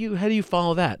 well, how do you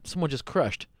follow that? Someone just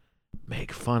crushed.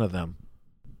 Make fun of them.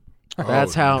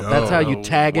 That's how you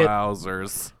tag it.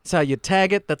 Wowzers. That's how you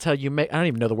tag it. That's how you make. I don't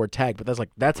even know the word tag, but that's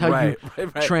how you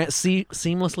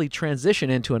seamlessly transition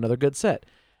into another good set.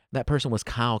 That person was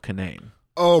Kyle Kinane.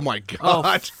 oh my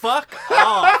god, Fuck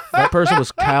off. That person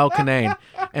was Kyle Kinane.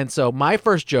 And so my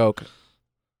first joke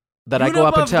that I go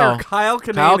up and tell Kyle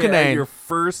Kinane at your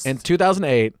first. in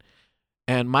 2008,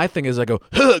 and my thing is I go,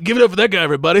 give it up for that guy,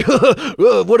 everybody.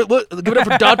 What? Give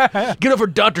it up for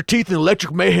Dr. Teeth and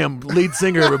Electric Mayhem lead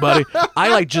singer, everybody. I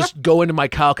like just go into my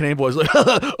Kyle Kinane voice like,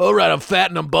 all right, I'm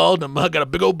fat and I'm bald and I got a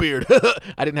big old beard.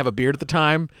 I didn't have a beard at the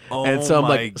time. And so I'm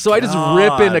like, so I just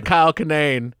rip into Kyle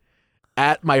Kinane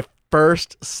at my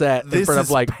first set in front of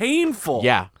like painful.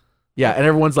 Yeah, and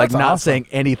everyone's like That's not awesome. saying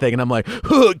anything, and I'm like,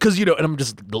 because and I'm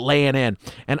just laying in,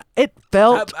 and it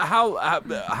felt.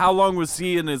 How long was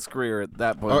he in his career at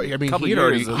that point? Oh, I mean, Couple he had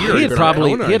already- years, he at had He least. had been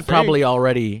probably around, I he had think. probably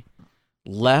already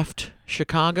left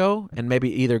Chicago and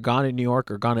maybe either gone to New York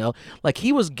or gone to like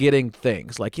he was getting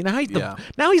things like how he's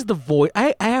now he's the voice.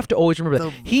 I have to always remember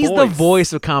that he's the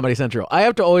voice of Comedy Central. I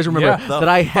have to always remember Yeah. that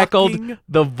I heckled fucking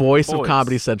the voice of voice.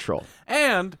 Comedy Central.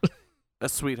 And a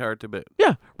sweetheart to boot.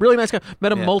 Yeah, really nice guy.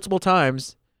 Met him Yeah. multiple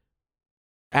times.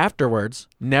 afterwards.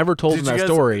 Never told him Did you that guys-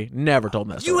 story. Never told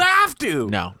him that You story. have to.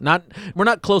 No, we're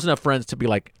not close enough friends to be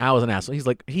like, I was an asshole. He's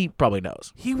like, he probably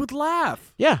knows. He would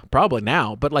laugh. Yeah, probably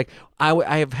now. But like,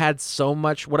 I have had so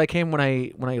much. What I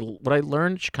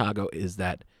learned in Chicago is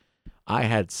that I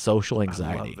had social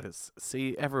anxiety. I love this.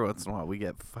 See, every once in a while we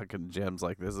get fucking gems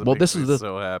like this. It Well, makes this is me the-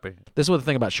 so happy. This is what the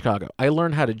thing about Chicago. I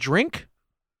learned how to drink.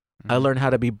 I Mm-hmm. learned how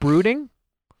to be brooding.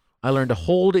 I learned to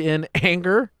hold in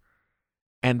anger,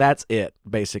 and that's it.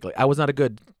 Basically, I was not a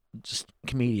good just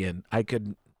comedian. I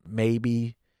could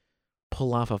maybe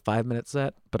pull off a 5-minute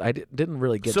set, but I didn't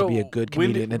really get to be a good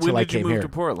comedian until I came when did you move here. to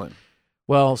Portland?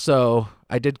 Well, so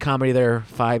I did comedy there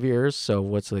 5 years. So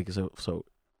what's like so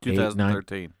 8, 9,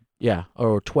 2013. yeah,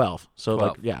 or 12. So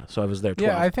 12. like yeah, so I was there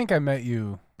 12. Yeah, I think I met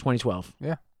you. 2012.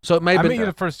 Yeah. So it may I have met been you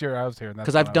the first year I was here. and that's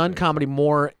because when I've I was done here. comedy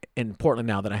more in Portland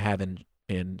now than I have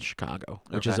in Chicago,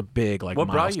 which is Okay. a big like What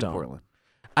brought you to milestone. Portland?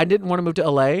 I didn't want to move to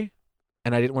LA,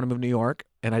 and I didn't want to move to New York,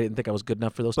 and I didn't think I was good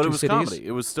enough for those But two it was cities. comedy.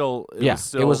 It was still.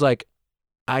 It was like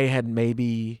I had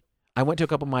maybe I went to a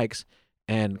couple mics,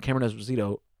 and Cameron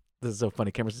Esposito. This is so funny.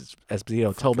 Cameron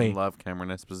Esposito told me Love Cameron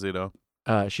Esposito.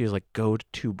 she was like, go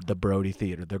to the Brody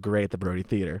Theater. They're great at the Brody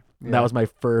Theater. Yeah. That was my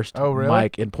first Oh, really?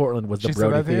 mic in Portland was the She said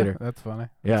Brody that to you? Theater. That's funny.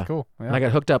 Yeah. That's cool. And Yeah. I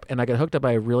got hooked up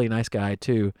by a really nice guy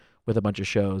too with a bunch of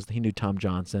shows. He knew Tom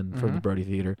Johnson from the Mhm. Brody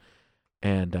Theater,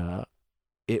 and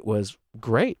it was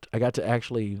great. I got to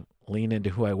actually lean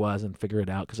into who I was and figure it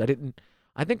out because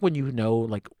I think when you know,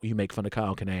 like, you make fun of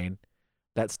Kyle Kinane,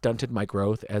 that stunted my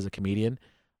growth as a comedian.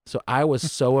 So I was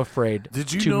so afraid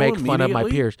Did you to know make fun of my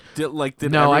immediately? peers.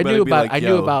 Did No, I everybody knew be about like, I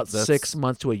knew "Yo, about that's-" 6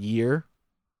 months to a year.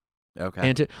 Okay.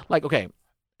 And to like, okay,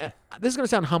 this is gonna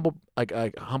sound humble, like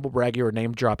humble braggy or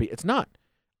name droppy. It's not.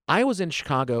 I was in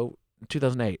Chicago in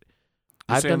 2008.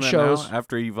 You're I've saying done that shows. now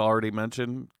after you've already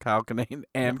mentioned Kyle Kinane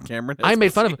and Cameron. I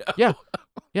made fun of him. Esposito?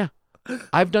 Yeah.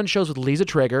 I've done shows with Lisa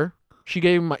Trigger. She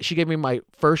gave me my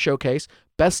first showcase.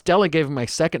 Beth Stella gave me my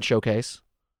second showcase.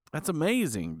 That's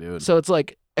amazing, dude. So it's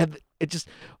like it just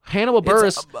Hannibal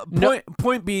It's Buress.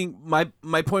 point being,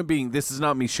 my point being, this is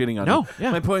not me shitting on No, you.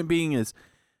 yeah. My point being is,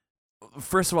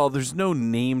 first of all, there's no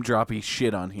name droppy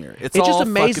shit on here. It's It's all just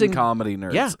amazing. fucking comedy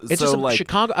nerds. Yeah, it's so just like,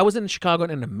 Chicago. I was in Chicago in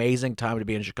an amazing time to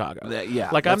be in Chicago. yeah,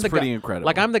 like that's I'm the pretty guy, incredible.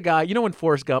 Like I'm the guy. You know when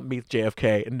Forrest Gump meets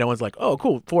JFK, and no one's like, "Oh,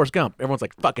 cool, Forrest Gump." Everyone's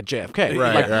like, "Fucking JFK."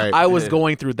 Right, like, right. I was Yeah.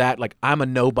 going through that. Like I'm a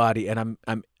nobody, and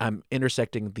I'm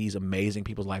intersecting these amazing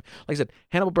people's life. Like I said,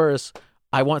 Hannibal Buress.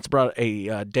 I once brought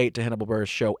a date to Hannibal Buress'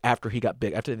 show after he got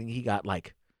big. After he got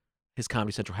like his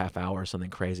Comedy Central half hour or something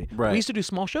crazy. Right. We used to do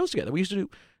small shows together. We used to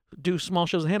do small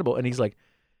shows with Hannibal, and he's like,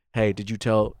 "Hey, did you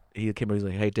tell?" He came over. He's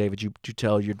like, "Hey, David, did you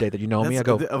tell your date that you know me?" I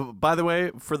go, by the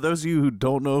way, for those of you who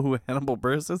don't know who Hannibal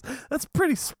Buress is, that's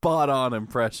pretty spot on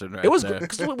impression, right? "It was there.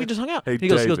 because we just hung out." Hey, he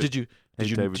goes, David. "Did you Hey,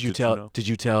 David, did you did tell you know?" did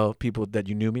you tell people that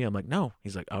you knew me?" I'm like, "No."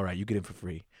 He's like, "All right, you get in for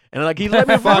free." And like he let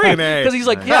me in for free Fucking A. because he's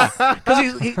like, "Yeah,"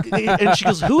 because he and she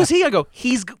goes, "Who is he?" I go,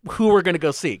 "He's who we're gonna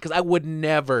go see," because I would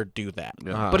never do that.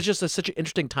 Yeah. But it's just such an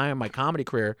interesting time in my comedy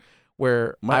career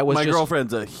where My, I was my just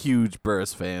girlfriend's a huge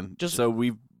Burris fan, Just- so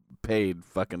we paid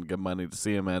fucking good money to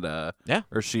see him at Yeah.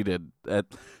 or she did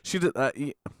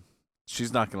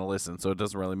she's not gonna listen, so it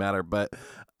doesn't really matter. But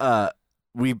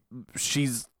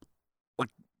she's like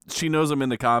she knows I'm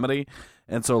into comedy,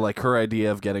 and so like her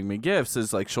idea of getting me gifts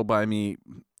is like she'll buy me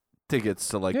tickets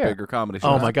to like Yeah. bigger comedy shows.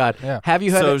 oh my god. Yeah. Have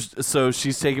you had? So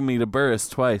she's taken me to Burris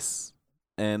twice,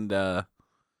 and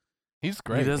He's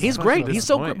great. does- He's fucking great. He's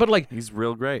so disappoint. but like he's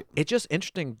real great. it's just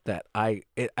interesting that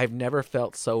I've never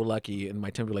felt so lucky in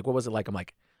my time to be like, what was it like? I'm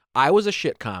like, I was a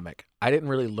shit comic. I didn't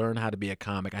really learn how to be a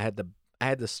comic. I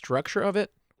had the structure of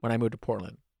it when I moved to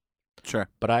Portland, Sure.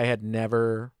 but I had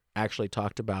never actually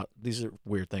talked about these are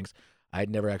weird things. I had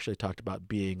never actually talked about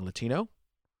being Latino.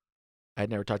 I had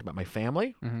never talked about my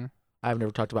family. Mm-hmm. I've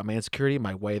never talked about my insecurity,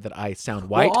 my way that I sound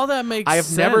white. Well, all that makes I have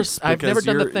sense. never- I've never because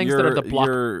done the you're- things that are the block-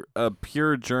 You're a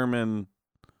pure German,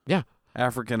 Yeah.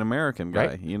 African American guy.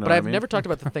 Right. You know, but what I've I mean? never talked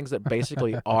about the things that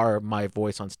basically are my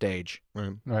voice on stage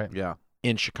Right. Yeah.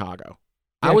 in Chicago.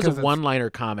 Yeah, I was a 'cause it's-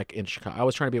 one-liner comic in Chicago. I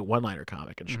was trying to be a one-liner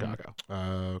comic in Mhm. Chicago,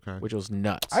 Okay. which was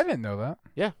nuts. I didn't know that.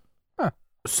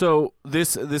 So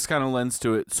this kind of lends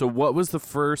to it. So what was the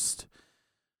first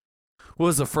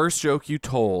joke you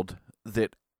told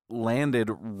that landed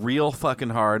real fucking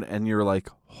hard, and you're like,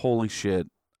 holy shit,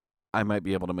 I might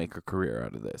be able to make a career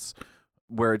out of this,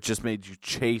 where it just made you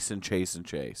chase and chase and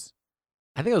chase?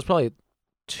 I think it was probably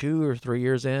 2 or 3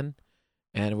 years in,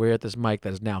 and we're at this mic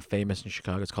that is now famous in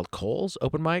Chicago. It's called Cole's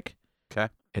Open Mic. 'Kay.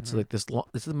 It's Mhm. like this.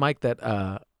 This is a mic that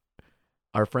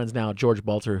our friends now, George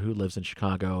Balter, who lives in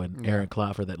Chicago, and Yeah. Aaron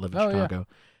Kloffer, that live in Oh, yeah. Chicago.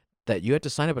 that you have to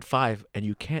sign up at 5 and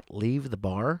you can't leave the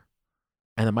bar,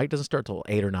 and the mic doesn't start till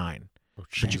 8 or 9.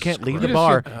 But you can't leave You the just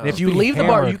bar. should, And if just you be leave the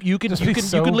bar, hammered. you can Just you be can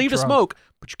so you can leave to drunk. smoke,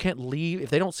 but you can't leave if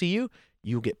they don't see you.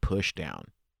 You get pushed down.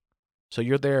 So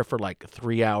you're there for like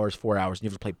 3 hours, 4 hours, and you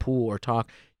have to play pool or talk.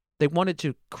 They wanted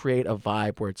to create a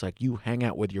vibe where it's like you hang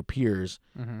out with your peers,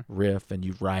 riff, and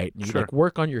you write, and you Sure. like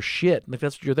work on your shit. Like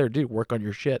that's what you're there to do, work on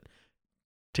your shit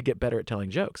to get better at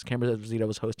telling jokes. Cameron Esposito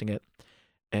was hosting it,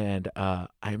 and I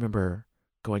remember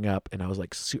going up, and I was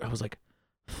like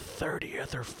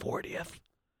 30th or 40th.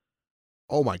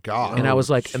 Oh my god. And I was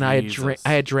like, and I Jesus.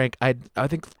 had drank. I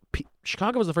think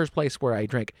Chicago was the first place where I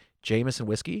drank Jameson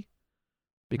whiskey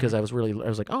because I was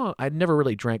like, oh, I'd never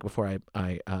really drank before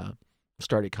I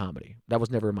started comedy. That was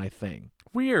never my thing.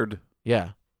 Weird. Yeah.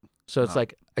 So it's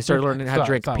like I started learning how to It's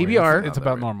drink not weird. PBR. It's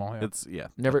about normal. Yeah. It's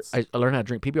Never. it's- I learned how to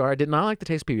drink PBR. I did not like the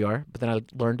taste of PBR, but then I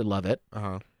learned to love it,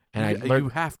 Uh-huh. and I you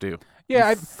learned. have to. Yeah,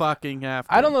 You I fucking have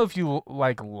to. I don't know if you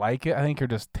like it. I think you're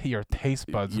just your taste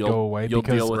buds You'll- go away you'll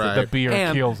because deal with it. the beer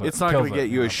And kills it. it's not kills going to get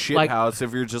it, you know? a shit Like- house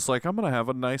if you're just like, I'm going to have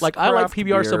a nice Like, I like craft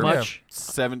PBR so beer much.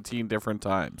 17 different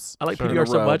times. I like Sure. in PBR a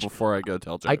so row much. before I go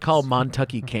tell jokes. I call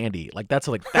Montucky candy. Like that's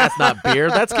not beer.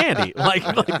 That's candy.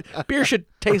 Like beer should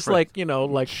taste like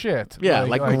like Shit. yeah,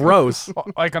 like gross.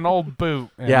 Like an old boot.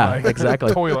 And Yeah, like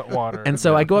exactly. Toilet water. And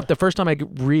so I go up the first time I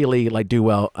really like do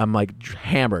well. I'm like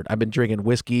hammered. I've been drinking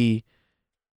whiskey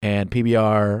and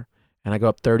PBR, and I go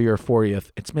up 30 or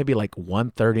 40th. It's maybe like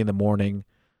 1:30 in the morning.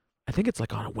 I think it's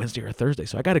like on a Wednesday or a Thursday.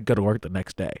 So I got to go to work the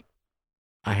next day.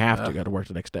 I have to go to work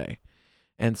the next day.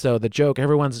 And so the joke,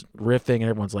 everyone's riffing and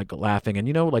everyone's like laughing,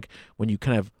 and like when you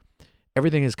kind of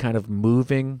everything is kind of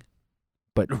moving,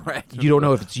 but Right. you don't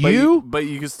know if it's But you. but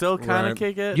you can still kind of Right.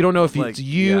 kick it. You don't know if Like, it's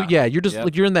you. Yeah, you're just Yep.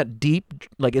 like you're in that deep.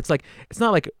 Like it's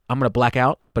not like I'm gonna black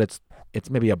out, but it's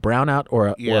maybe a brown out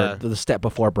or Yeah. or the step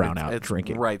before brown out It's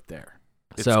drinking. right there.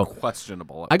 It's So,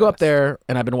 questionable. I go up best. there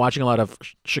and I've been watching a lot of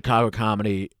Chicago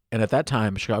comedy, and at that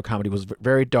time Chicago comedy was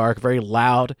very dark, very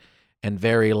loud, and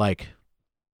very like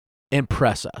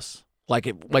impress us.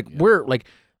 We're like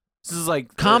This is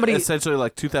like comedy- essentially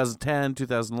like 2010,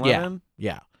 2011.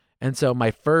 yeah. And so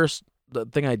the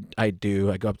thing I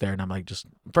do, I go up there and I'm like just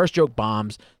first joke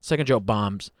bombs, second joke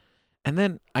bombs. And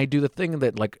then I do the thing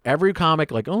that like every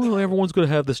comic, like, oh, everyone's going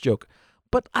to have this joke.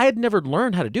 But I had never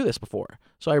learned how to do this before.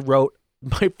 So I wrote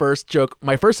my first joke.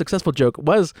 My first successful joke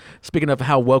was, speaking of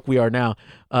how woke we are now,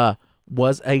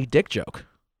 was a dick joke.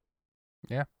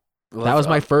 That was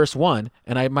my first one.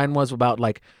 And mine was about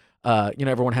like,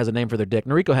 everyone has a name for their dick.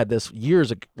 Noriko had this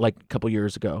a couple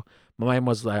years ago. Mine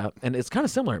was, and it's kind of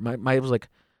similar. Mine was like,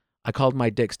 I called my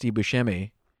dick Steve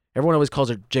Buscemi. Everyone always calls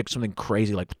their dick something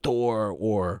crazy like Thor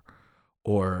or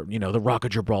the Rock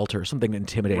of Gibraltar, something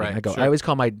intimidating. Right, I sure. I always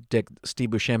call my dick Steve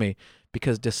Buscemi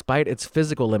because despite its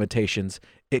physical limitations,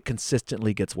 it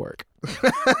consistently gets work.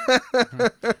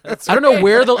 That's I don't know great.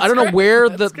 where That's I don't know great. where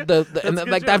That's the good. and That's a good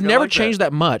like joke. I've I never like that. changed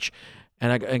that much.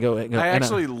 And I go. I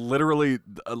actually literally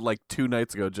like 2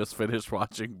 nights ago just finished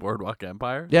watching Boardwalk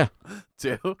Empire. Yeah.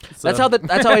 Too. That's how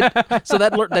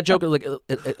that joke is like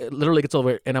it literally gets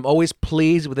over, and I'm always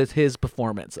pleased with his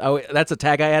performance. That's a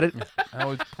tag I added, I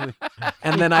always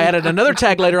and then I added another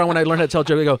tag later on when I learned how to tell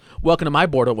joke. I go, "Welcome to my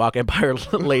Boardwalk Empire,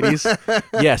 ladies."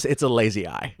 Yes, it's a lazy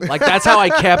eye. Like that's how I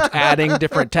kept adding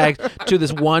different tags to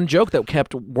this one joke that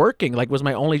kept working. Like was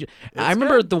my only. I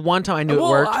remember the one time I knew well,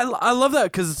 it worked. I love that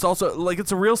because it's also like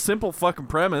it's a real simple fucking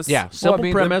premise. Yeah, simple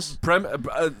mean, premise. No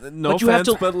But you have offense,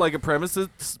 to- but like a premise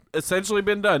that's essentially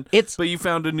been done. It's- but you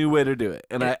found a new way to do it,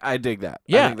 and I dig that. I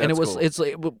Yeah, think and it that's was cool. it's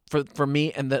like, for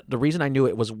me, and the reason I knew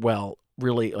it was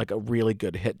really like a really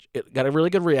good hit. It got a really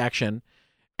good reaction,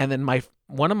 and then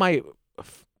one of my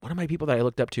people that I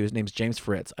looked up to, his name's James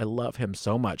Fritz. I love him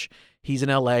so much. He's in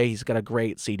L.A. He's got a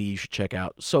great CD you should check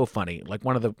out. So funny, like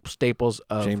one of the staples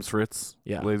of James Fritz.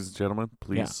 Yeah. ladies and gentlemen,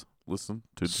 please listen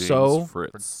to James So-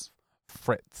 Fritz.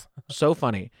 Fritz. So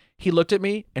funny. He looked at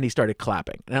me and he started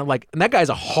clapping, and I'm like, and that guy's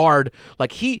a hard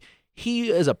like he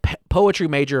is a poetry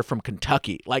major from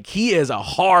Kentucky. Like he is a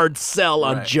hard sell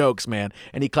on Right. jokes, man.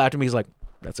 And he clapped at me. He's like,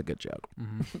 "That's a good joke."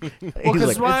 Well, He's because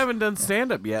like, why I haven't done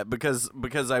stand up yet because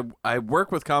I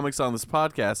work with comics on this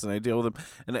podcast and I deal with them,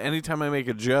 and anytime I make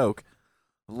a joke,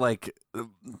 like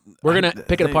we're gonna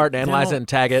pick it apart and analyze it and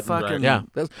tag it. Fucking, Yeah,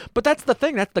 but that's the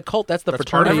thing. That's the cult. That's the That's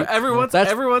part fraternity. of it.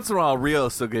 Every once in a while,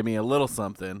 Rios will give me a little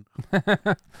something.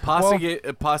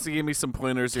 Posse gave me some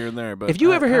pointers here and there, but If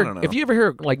you I ever don't know.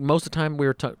 hear, like most of the time we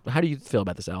were talking, how do you feel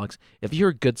about this, Alex? If you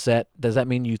hear good set, does that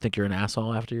mean you think you're an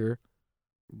asshole after you're?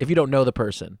 If you don't know the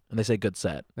person and they say good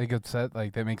set, They get set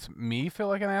like that makes me feel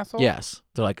like an asshole. yes,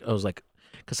 they're like, I was like,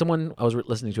 because someone I was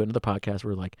listening to another podcast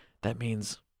were like, that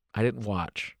means I didn't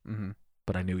watch, Mm-hmm.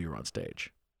 but I knew you were on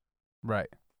stage. Right.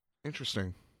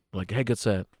 Interesting. Like, hey, good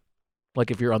set. Like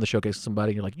if you're on the showcase with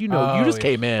somebody, you're like, you Oh, just yeah.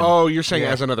 came in. Oh, you're saying Yeah.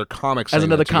 as another comic. As saying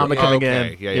another that to you. comic coming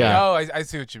Okay. in. Yeah, Yeah. Oh, I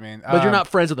see what you mean. But you're not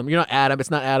friends with them. You're not Adam. It's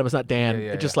not Adam. It's not Dan. Yeah,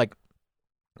 yeah, it's just like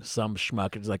some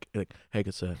schmuck. It's like hey,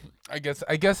 good set. I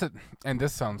guess it, and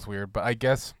this sounds weird, but I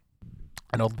guess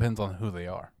it all depends on who they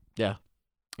are. Yeah.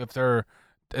 If they're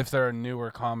a newer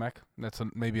comic that's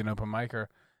maybe an open micer,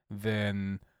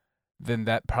 then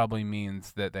that probably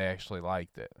means that they actually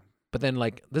liked it. But then,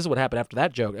 like, this is what happened after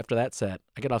that joke, after that set.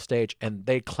 I get off stage, and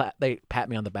they pat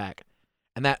me on the back.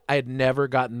 And that I had never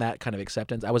gotten that kind of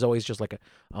acceptance. I was always just like,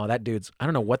 I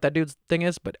don't know what that dude's thing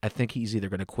is, but I think he's either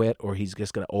going to quit or he's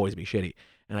just going to always be shitty.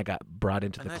 And I got brought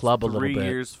into the club a little bit. 3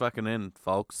 years fucking in,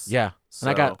 folks. Yeah. So,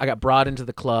 And I got brought into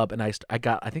the club, and I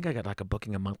think I got like a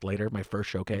booking a month later, my first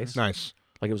showcase. Nice.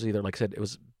 Like it was either, like I said, it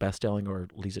was Best Selling or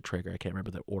Lisa Traeger. I can't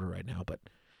remember the order right now, but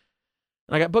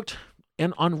and I got booked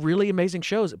and on really amazing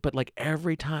shows. But like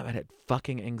every time I had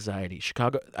fucking anxiety.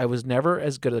 Chicago, I was never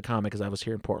as good at a comic as I was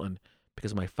here in Portland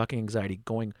because of my fucking anxiety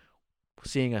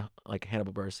seeing like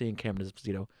Hannibal Buress, seeing Cameron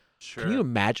Esposito. sure. Can you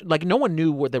imagine? Like no one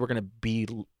knew what they were going to be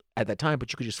at that time,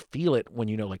 but you could just feel it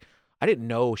when like I didn't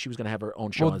know she was going to have her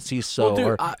own show Well, on CISO dude,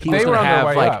 or he was They were going on to their have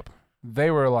way like up.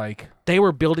 They were like, they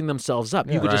were building themselves up.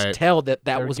 Yeah. You could Right. just tell that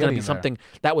They were was going to be getting there. something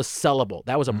that was sellable.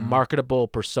 That was a Mhm. marketable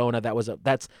persona.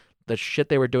 That's the shit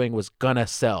they were doing was gonna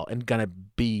sell and gonna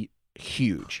be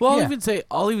huge. Well, Yeah.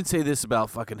 I'll even say this about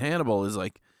fucking Hannibal is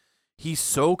like, he's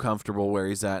so comfortable where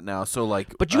he's at now. So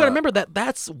like, But you got to remember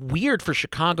that's weird for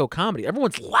Chicago comedy.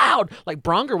 Everyone's loud. Like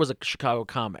Bronger was a Chicago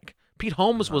comic. Pete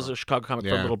Holmes was a Chicago comic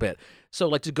for a Yeah. little bit. So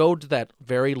like to go to that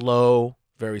very low,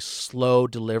 very slow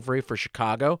delivery for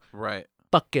Chicago, right.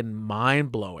 fucking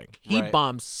mind blowing. He Right.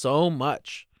 bombed so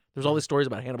much. There's all these stories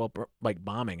about Hannibal like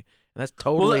bombing, and that's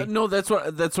Well, totally no, that's what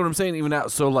I'm saying. Even now,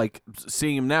 so like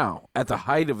seeing him now at the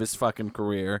height of his fucking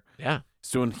career, yeah. he's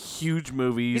doing huge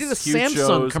movies. He did a huge Samsung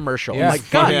shows. commercial. Yeah. Like,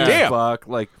 God Yeah. damn. Fuck,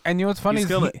 like and you know what's funny He's is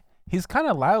killing he's kind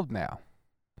of loud now.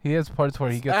 He has parts where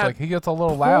he gets At a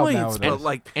little loud points, nowadays. but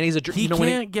like And he's a he you know, when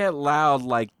can't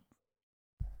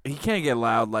get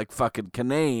loud like fucking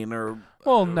Kanane or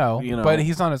well, no, you know. but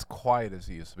he's not as quiet as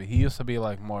he used to be. He used to be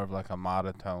like more of like a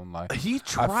monotone, like he flicked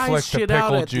tries the shit out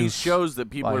pickle at these juice, shows that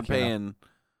people like, are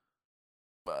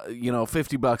you know. paying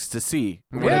 $50 to see.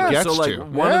 When he Whatever. gets so like to.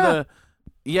 one Yeah. of the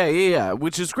yeah,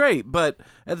 which is great, but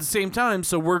at the same time,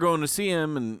 so we're going to see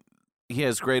him and he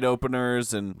has great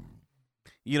openers and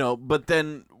but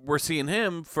then we're seeing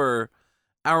him for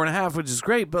hour and a half, which is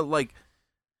great, but like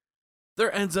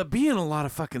there ends up being a lot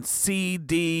of fucking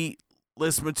CD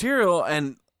list material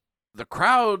and the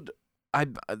crowd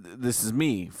this is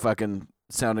me fucking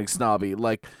sounding snobby,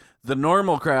 like the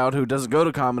normal crowd who doesn't go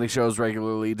to comedy shows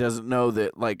regularly doesn't know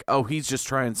that like, oh, he's just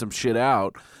trying some shit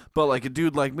out. But like a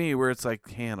dude like me where it's like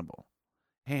Hannibal,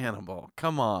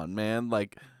 come on, man,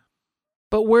 like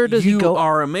but where does you he go?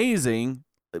 are amazing.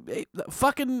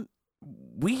 Fucking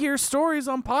we hear stories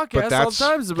on But podcasts all that's the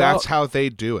times about that's how they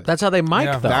do it. That's how they mic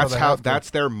Yeah. though. That's they how have to. that's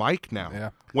their mic now. yeah.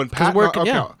 When 'Cause Pat, we're- okay,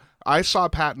 yeah. I saw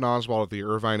Patton Oswalt at the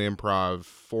Irvine Improv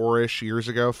 4 or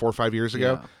 5 years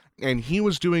ago, and he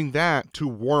was doing that to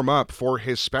warm up for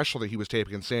his special that he was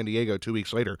taping in San Diego 2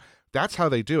 weeks later. That's how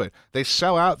they do it. They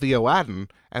sell out the Aladdin,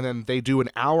 and then they do an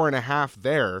hour and a half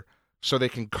there so they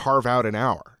can carve out an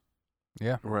hour.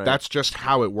 Yeah. Right. That's just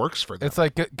how it works for them. It's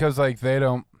like because like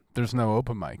there's no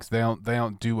open mics. They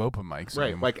don't do open mics right.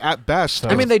 anymore. Like at best, So-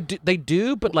 I mean, they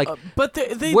do, but like, but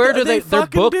they where do they they're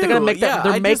fucking booked? They're gonna do. make that. Yeah,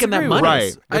 they're I making that disagree money. with right.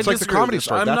 this. I It's like the disagree with Comedy this.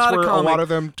 Store. I'm That's not where a lot comic, of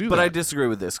them do but that. I disagree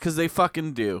with this because they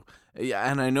fucking do.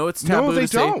 Yeah, and I know it's taboo No, they to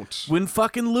say. don't. When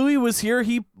fucking Louis was here,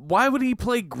 why would he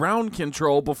play ground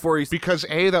control before he? Because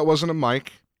A, that wasn't a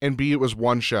mic, and B, it was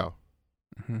one show.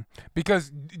 Because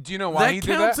do you know why that he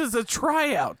did counts that? as a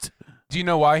tryout. Do you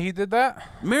know why he did that?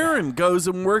 Marin goes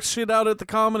and works shit out at the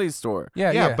Comedy Store.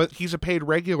 Yeah, But he's a paid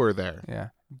regular there. yeah.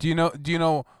 Do you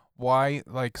know why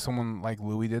like someone like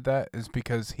Louis did that? Is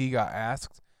because he got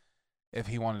asked if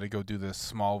he wanted to go do this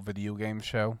small video game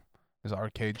show, this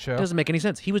arcade show. It doesn't make any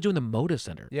sense. He was doing the Moda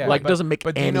Center. Yeah, like but, doesn't make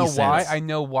But do any you know sense. why? I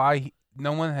know why.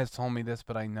 No one has told me this,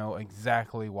 but I know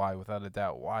exactly why, without a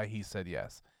doubt, why he said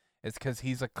yes. It's because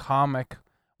he's a comic,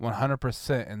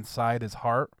 100% inside his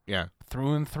heart, Yeah.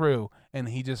 through and through, and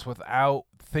he just, without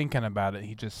thinking about it,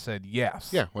 he just said yes.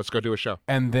 Yeah, let's go do a show.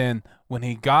 And then when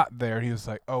he got there, he was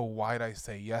like, "Oh, why'd I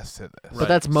say yes to this?" But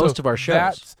that's most of our shows.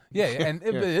 That's, yeah, and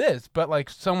it Yeah. is. But like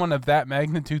someone of that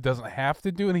magnitude doesn't have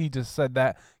to do it. He just said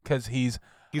that because he's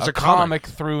He's a a comic.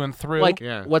 through and through. Like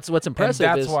Yeah. what's impressive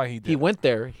that's is why he did he it. went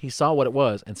there, he saw what it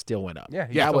was, and still went up. Yeah,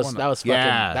 he that still was went that up. was fucking.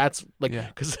 Yeah. That's like Yeah.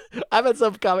 because I've had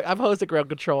some comic. I've hosted Ground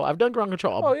Control. I've done Ground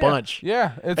Control a Oh, yeah. bunch,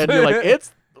 Yeah, it's and you're like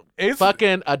it's it's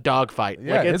fucking a dogfight.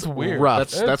 Yeah, like, it's weird. Rough.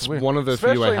 That's weird. one of the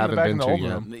Especially few in I the haven't back been in the to old yet.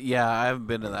 room. Yeah, I haven't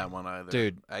been to that one either.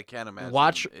 Dude, I can't imagine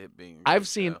watch- it being. I've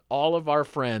seen all of our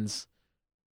friends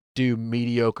do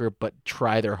mediocre, but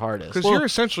try their hardest. Because you're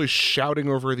essentially shouting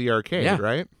over the arcade, Yeah.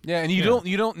 right? Yeah, and you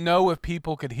don't know if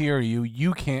people could hear you.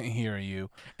 You can't hear you.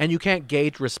 And you can't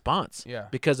gauge response. Yeah.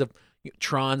 Because of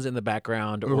Tron's in the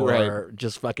background or Right.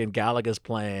 just fucking Galaga's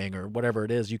playing or whatever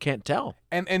it is. You can't tell.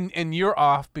 And you're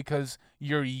off because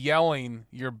you're yelling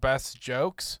your best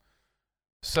jokes.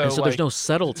 So, And so there's no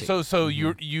subtlety. So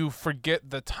you forget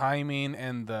the timing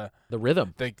and the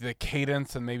rhythm.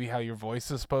 cadence and maybe how your voice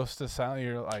is supposed to sound.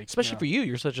 You're like Especially for you,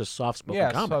 you're such a soft-spoken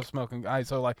yeah, comic. soft smoking guy.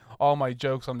 So like all my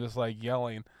jokes, I'm just like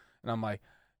yelling, and I'm like,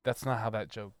 that's not how that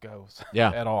joke goes.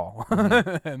 Yeah. at all.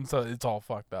 And so it's all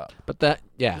fucked up. But that,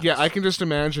 yeah. Yeah, I can just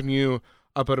imagine you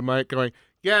up at a mic going,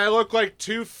 "Yeah, I look like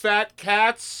two fat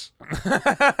cats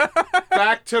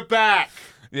back to back."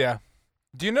 Yeah.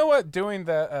 Do you know what doing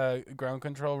that Ground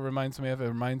Control reminds me of? It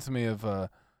reminds me of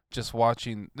just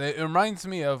watching. It reminds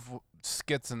me of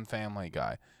skits in Family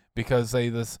Guy because they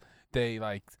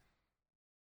like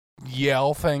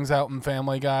yell things out in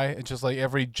Family Guy. It's just like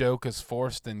every joke is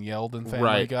forced and yelled in Family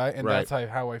Right, Guy, and right. that's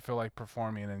how I feel like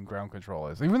performing in Ground Control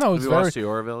is. Even though Have it's you very watched the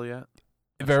Orville yet?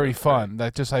 very fun.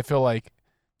 That just I feel like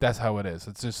that's how it is.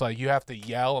 It's just like you have to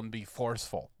yell and be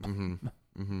forceful. Mm-hmm.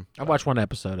 Mm-hmm. I watched one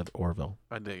episode of Orville.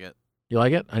 I dig it. You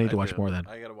like it? I need to I watch do. more then.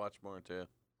 I gotta watch more too.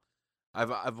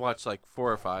 I've watched like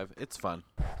 4 or 5. It's fun.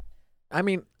 I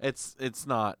mean, It's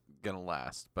not gonna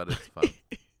last, but it's fun.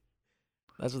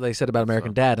 that's what they said about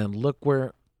American So- Dad, and look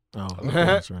where. Oh, okay,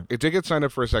 that's right. It did get signed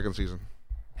up for a second season.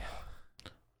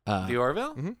 The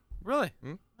Orville? Mhm. Really?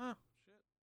 Mhm. Oh.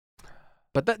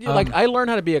 But that like I learned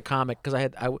how to be a comic because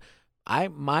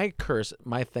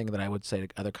my thing that I would say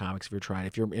to other comics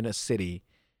if you're in a city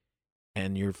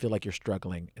and you feel like you're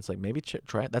struggling, it's like maybe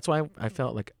try it. That's why I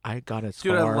felt like I got as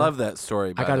Dude, far I love that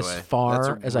story. By I got the as way. far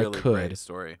That's a as I really could great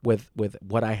story. with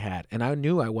what I had, and I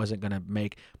knew I wasn't gonna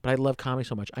make. But I love comedy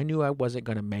so much. I knew I wasn't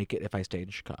gonna make it if I stayed in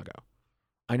Chicago.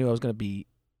 I knew I was gonna be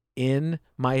in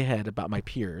my head about my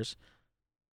peers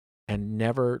and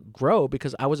never grow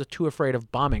because I was too afraid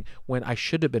of bombing when I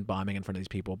should have been bombing in front of these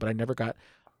people, but I never got.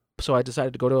 So I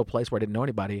decided to go to a place where I didn't know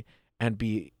anybody and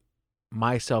be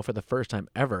myself for the first time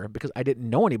ever because I didn't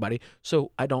know anybody.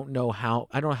 So I don't know how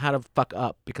to fuck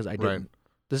up because I didn't. Right.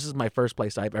 This is my first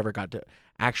place I've ever got to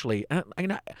actually. I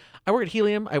worked at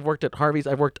Helium. I've worked at Harvey's.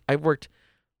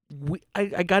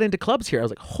 I got into clubs here. I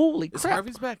was like, holy Is crap!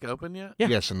 Harvey's back open yet? Yeah.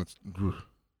 Yes, and it's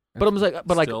But I was like,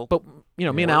 Still you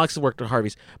know, me and works. Alex have worked at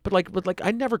Harvey's. But like,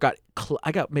 I never got.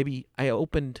 I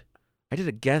did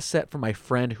a guest set for my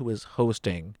friend who was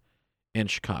hosting in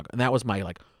Chicago, and that was my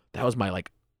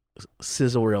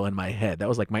sizzle reel in my head. That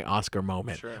was like my Oscar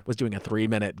moment. Sure. Was doing a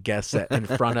 3-minute guest set in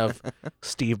front of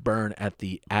Steve Byrne at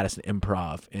the Addison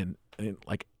Improv in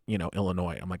like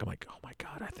Illinois. I'm like, oh my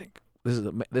god, I think this is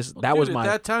Well, that dude, was at my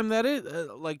that time. That is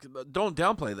don't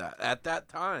downplay that. At that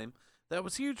time, that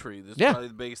was huge for you. This is Yeah. probably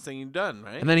the biggest thing you've done,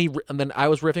 right? And then I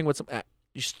was riffing with some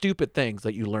stupid things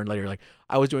that you learn later. Like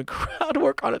I was doing crowd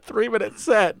work on a 3-minute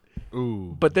set,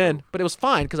 ooh. but it was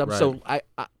fine because I'm Right. so I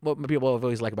what people have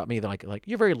always like about me. They're like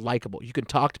you're very likable. You can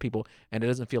talk to people, and it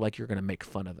doesn't feel like you're gonna make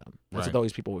fun of them. That's Right. what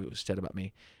always people always said about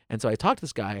me. And so I talked to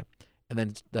this guy, and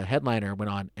then the headliner went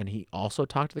on, and he also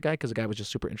talked to the guy because the guy was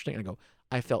just super interesting. And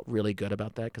I felt really good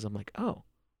about that because I'm like, oh,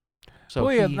 so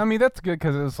well, yeah, he- I mean that's good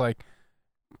because it was like,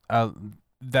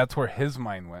 that's where his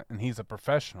mind went, and he's a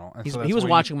professional. And so that's he was where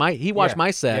watching he watched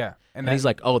my set, yeah, and he's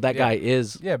like, oh, that yeah. guy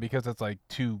is. yeah, because it's like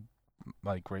two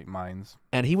like great minds.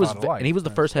 And he was thought alike. the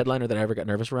That's first like- headliner that I ever got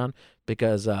nervous around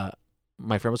because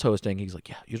my friend was hosting. He's like,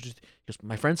 yeah, you just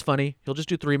my friend's funny. He'll just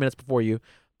do 3 minutes before you.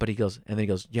 But he goes,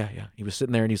 yeah. He was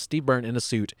sitting there, and he's Steve Byrne in a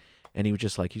suit, and he was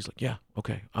just like, he's like, yeah,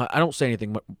 okay. I don't say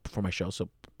anything for my show, so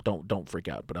don't freak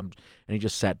out. And he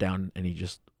just sat down and he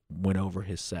just went over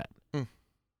his set. Hmm.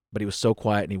 But he was so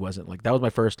quiet, and he wasn't like, that was my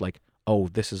first like, oh,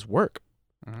 this is work.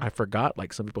 Mhm. I forgot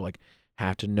like some people like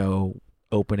have to know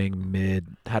opening, mid,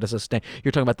 how to sustain.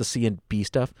 You're talking about the C and B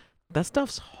stuff. That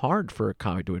stuff's hard for a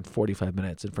comic doing 45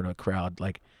 minutes in front of a crowd,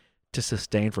 like to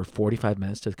sustain for 45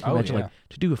 minutes. Can you Oh, imagine yeah. like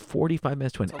to do 45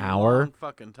 minutes to an It's a hour? long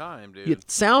fucking time, dude. It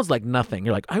sounds like nothing.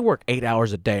 You're like, I work 8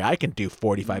 hours a day. I can do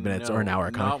 45 minutes or an hour.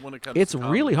 of Not comedy. when it comes It's to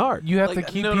really comedy. hard. You have Like,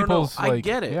 to keep no, people's. I like,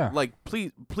 get it. Yeah. Like,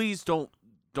 please don't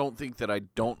think that I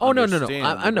don't. Oh, no. understand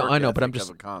I know, the work but I'm ethic just-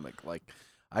 of a comic. Like,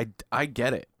 I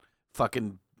get it.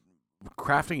 fucking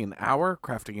crafting an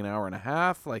hour and a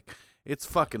half. Like, it's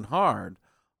fucking hard.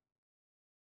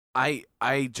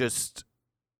 I just,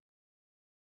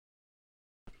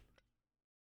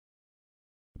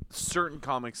 certain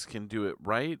comics can do it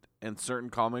right, and certain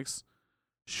comics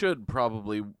should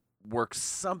probably work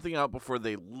something out before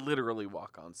they literally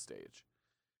walk on stage.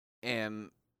 And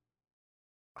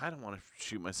I don't want to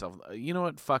shoot myself. You know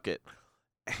what? Fuck it.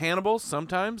 Hannibal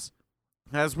sometimes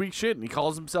has weak shit, and he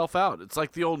calls himself out. It's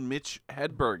like the old Mitch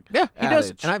Hedberg. Yeah, he does,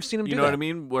 adage. and I've seen him do You know that. what I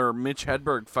mean? Where Mitch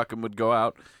Hedberg fucking would go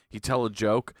out, he'd tell a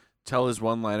joke, tell his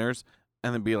one-liners,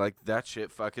 and then be like, that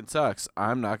shit fucking sucks.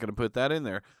 I'm not going to put that in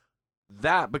there.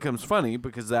 That becomes funny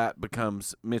because that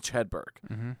becomes Mitch Hedberg.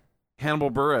 Mm-hmm. Hannibal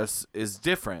Buress is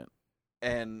different.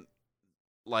 And,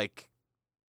 like,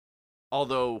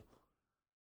 although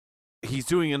he's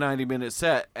doing a 90-minute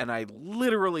set, and I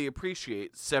literally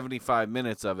appreciate 75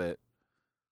 minutes of it.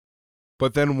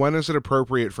 But then when is it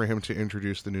appropriate for him to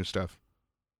introduce the new stuff?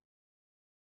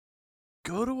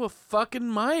 Go to a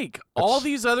fucking mic. All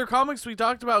these other comics we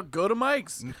talked about go to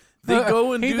mics. Mm. They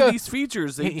go and He do does- these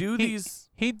features. They do these.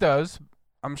 He does.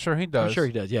 I'm sure he does. I'm sure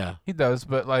he does. Yeah. He does,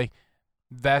 but like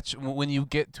that's when you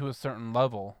get to a certain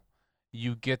level,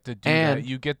 you get to do that. And-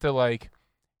 You get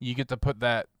to put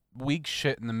that weak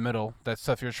shit in the middle, that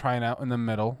stuff you're trying out in the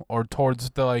middle or towards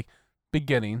the like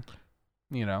beginning,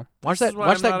 you know. Watch This is that. why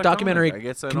Watch I'm not that a documentary comic. I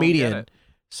guess I don't get comedian. it.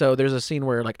 So there's a scene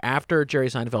where, like, after Jerry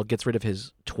Seinfeld gets rid of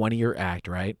his 20-year act,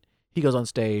 right? He goes on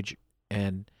stage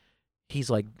and he's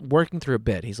like working through a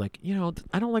bit. He's like,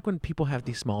 I don't like when people have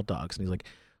these small dogs. And he's like,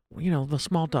 the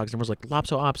small dogs. And was like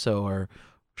Lopso Opso or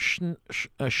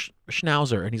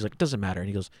Schnauzer. And he's like, it doesn't matter. And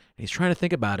he goes, and he's trying to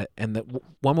think about it. And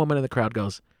one woman in the crowd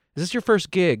goes, is this your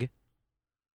first gig?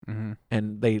 Mm-hmm.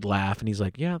 And they laugh. And he's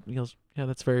like, yeah. He goes, yeah,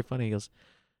 that's very funny. He goes,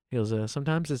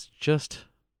 sometimes it's just,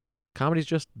 comedy's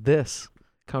just this.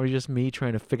 Comedy's just me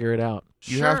trying to figure it out.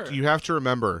 You have to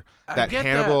remember I that get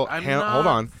Hannibal. That. I'm hold not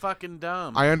on. fucking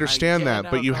dumb. I understand get that,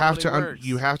 how but you have comedy to works.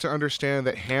 you have to understand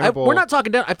that Hannibal. We're not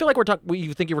talking down. I feel like we're talking.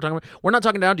 You think you were talking about? We're not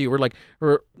talking down to you. We're No.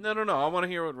 I want to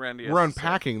hear what Randy has we're to say.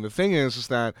 unpacking. The thing is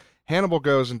that Hannibal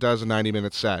goes and does a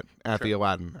 90-minute set at the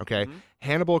Aladdin. Okay, Mhm.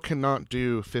 Hannibal cannot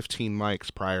do 15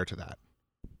 mics prior to that.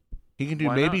 He can do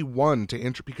Why maybe not? one to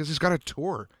intro because he's got to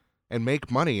tour and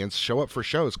make money and show up for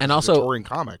shows. 'cause And he's a also- touring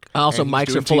comic. also And he's mics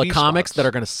doing are full of TV comics spots. that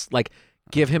are going to like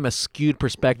give him a skewed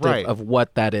perspective Right. of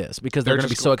what that is because they're They're going to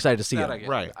be just so excited to see That I him. get.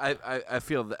 Right. I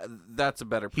feel that's a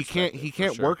better He perspective.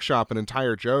 can't for sure. workshop an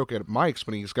entire joke at Mike's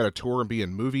when he's got to tour and be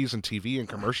in movies and TV and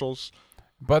commercials.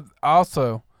 But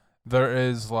also, there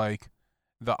is like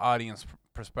the audience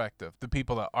perspective, the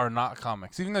people that are not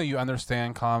comics. Even though you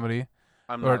understand comedy,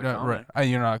 I'm or not a comic.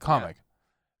 you're not a comic.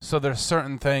 So there's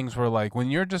certain things where like when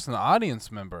you're just an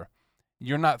audience member,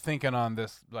 you're not thinking on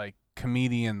this like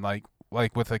comedian like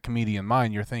with a comedian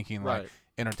mind. You're thinking like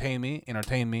entertain me,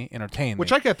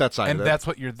 Which I get that side and of it. that's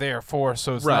what you're there for.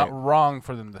 So it's Right. not wrong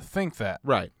for them to think that.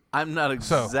 Right. I'm not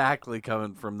So- exactly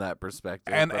coming from that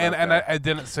perspective. And but and okay. I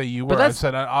didn't say you But were. I that's-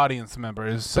 said an audience member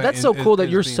is. But that's so cool that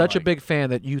you're being such a like- big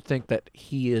fan that you think that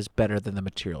he is better than the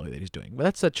material that he's doing. But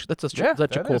that's such Yeah,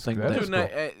 such a that cool is- thing. that to is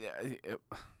do. Dude,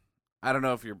 I don't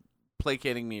know if you're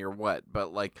placating me or what,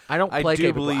 but like I don't I placate do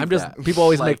people. believe I'm just that. people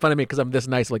always Like- make fun of me because I'm this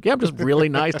nice. Like, yeah, I'm just really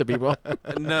nice to people.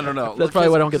 no. That's probably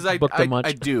why I don't get 'Cause booked that much.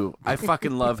 I do. I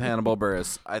fucking love Hannibal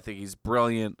Buress. I think he's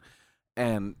brilliant,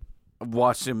 and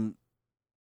watched him.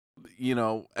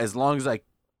 As long as I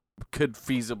could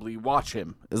feasibly watch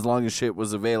him, as long as shit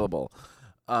was available,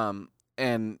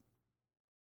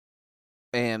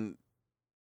 and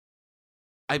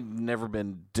I've never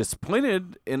been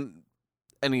disappointed in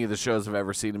any of the shows I've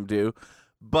ever seen him do,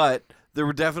 but there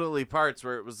were definitely parts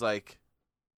where it was like,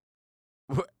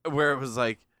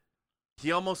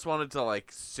 he almost wanted to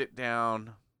like sit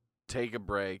down, take a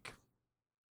break,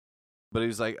 but he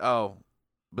was like, oh,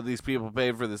 but these people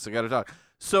paid for this, I gotta talk.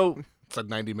 So It's a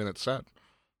 90-minute set.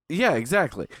 yeah,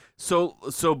 exactly. So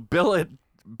bill it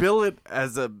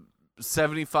as a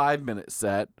 75-minute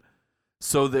set,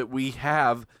 so that we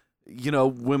have,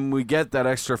 when we get that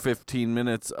extra 15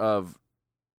 minutes of,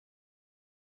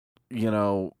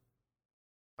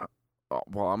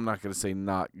 well, I'm not gonna say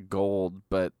not gold,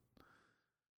 but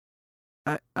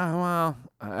I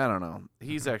don't know.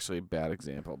 He's actually a bad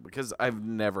example because I've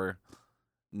never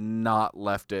not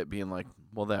left it being like,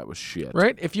 well, that was shit.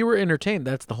 Right? If you were entertained,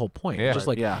 that's the whole point. Yeah. Just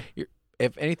like Yeah.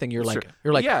 if anything, you're Sure. like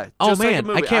you're like, yeah, oh just like a man, I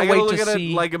movie. can't gotta wait look to at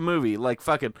see it like a movie. Like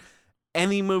fucking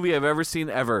any movie I've ever seen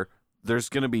ever, there's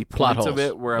gonna be Plot points of holes.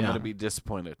 it where I'm Yeah. gonna be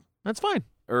disappointed, That's fine.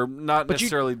 or not But you-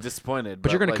 necessarily disappointed.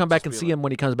 But you're gonna like, come back just and be see like, him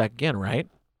when he comes back again, right?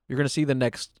 You're gonna see the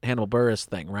next Hannibal Buress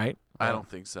thing, right? I don't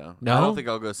think so. No? I don't think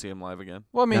I'll go see him live again.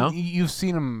 Well, I mean, No? you've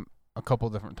seen him a couple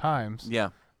different times. Yeah,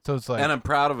 So it's like, and I'm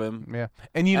proud of him. yeah,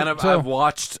 and you, And I've, so, I've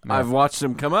watched Yeah. I've watched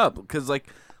him come up because like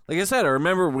I said, I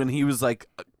remember when he was like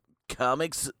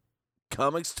comics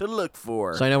to look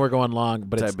for. So I know we're going long,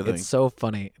 but Type of thing. it's so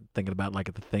funny thinking about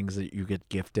like the things that you get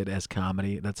gifted as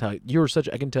comedy. That's how you're such.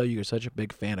 I can tell you're such a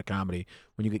big fan of comedy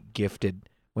when you get gifted.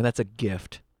 When that's a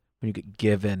gift. When you get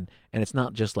given, and it's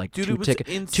not just like Dude, two it was tickets.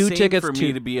 insane 2 tickets for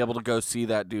me to be able to go see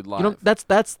that dude live. You know,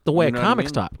 that's the way You know what I comics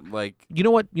mean? talk. Like, You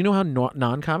know what? You know how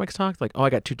non-comics talk? Like, oh,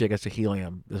 I got 2 tickets to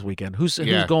Helium this weekend. Who's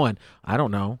Yeah. going? I don't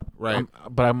know. Right.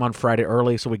 But I'm on Friday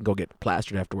early, so we can go get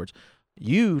plastered afterwards.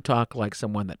 You talk like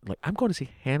someone that like I'm going to see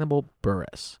Hannibal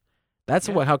Buress. That's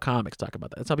how comics talk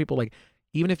about that. That's how people like.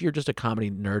 Even if you're just a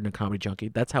comedy nerd and a comedy junkie,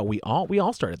 that's how we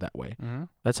all started that way. Mhm.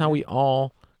 That's how we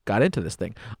all got into this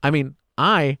thing. I mean,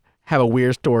 I have a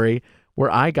weird story where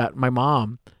my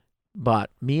mom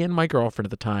bought me and my girlfriend at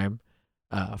the time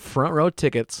front row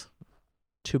tickets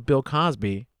to Bill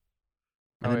Cosby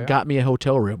and Oh, then yeah? got me a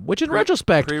hotel room, which in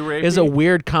retrospect pre-rapey? is a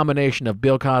weird combination of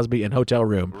Bill Cosby and hotel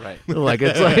room. right. Like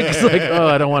it's like oh,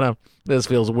 I don't want to. This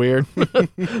feels weird.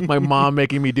 My mom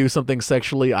making me do something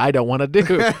sexually I don't want to do.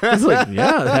 It's like,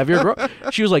 yeah, have your girl.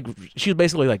 She was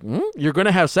basically like, you're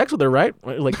gonna have sex with her, right?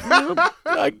 Like,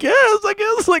 I guess.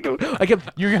 Like, I kept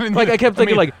You're gonna like I kept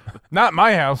thinking like, not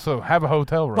my house, so have a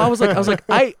hotel room. I was like,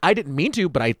 I didn't mean to,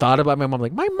 but I thought about my mom.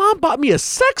 Like, my mom bought me a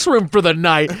sex room for the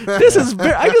night. This is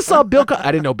I just saw Bill.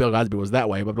 I didn't know Bill Cosby was that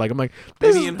way, but like, I'm like,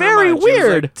 this Maybe is in her very mind, she was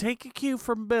like, weird. take a cue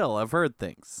from Bill. I've heard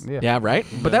things. yeah. Yeah, right.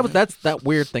 But that's that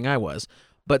weird thing I was.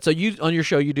 But so you on your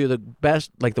show you do the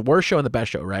best, like the worst show and the best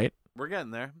show, right? We're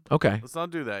getting there. Okay. Let's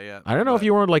not do that yet. I don't know if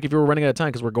you were running out of time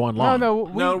because we're going long. No,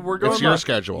 No, we're going. It's your long.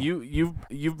 schedule.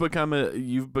 You've become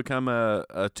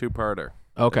a two-parter.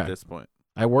 Okay. At this point.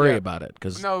 I worry Yeah. about it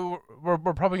because No, we're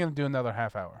probably gonna do another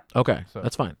half hour. okay, So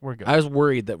that's fine. We're good. I was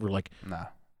worried that we're like, Nah.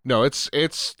 No, it's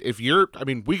if you're. I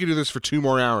mean, we could do this for 2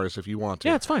 more hours if you want to.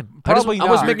 yeah, it's fine. Probably I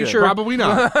was not. making You're sure. Probably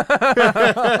not.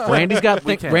 Randy's got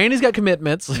We can't. Randy's got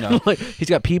commitments. Like, he's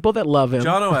got people that love him.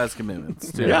 Jono has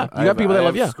commitments too. Yeah, you got people that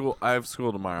love you. I have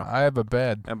school tomorrow, I have a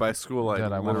bed. and by school I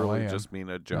that I wanna literally lay in. just mean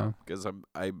a joke because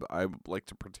I like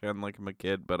to pretend like I'm a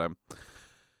kid, but I'm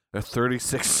a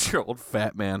 36-year-old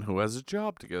fat man who has a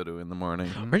job to go to in the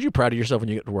morning. Aren't you proud of yourself when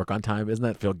you get to work on time? Isn't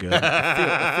that feel good? It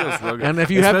feels real good. And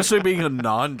if you have- especially being a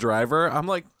non-driver, I'm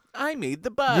like, I made the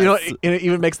bus. You know, and it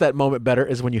even makes that moment better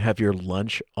is when you have your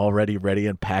lunch already ready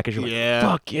and packaged. You're like, Yeah.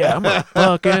 fuck yeah, I'm a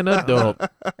fucking adult.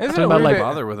 Isn't Talking it about, weird like, that-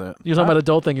 bother with it. You're talking about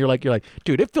adult thing. You're like,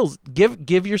 dude, it feels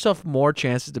give yourself more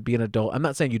chances to be an adult. I'm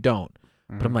not saying you don't,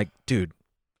 but I'm like, dude,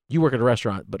 you work at a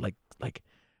restaurant, but like,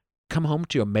 come home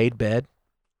to a made bed,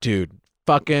 dude.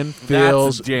 Fucking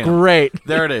feels jam. great.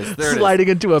 There it is. There it is. Sliding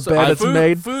into a So, bed that's food,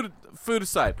 made. Food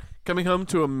aside, coming home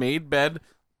to a made bed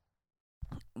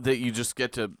that you just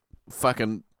get to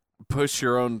fucking push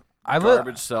your own I live.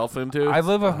 garbage self into. I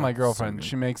live with Oh, my so girlfriend. good.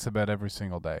 She makes the bed every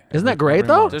single day. Isn't that Every- great, every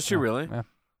though? morning. Does she Yeah. really? Yeah.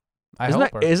 I Isn't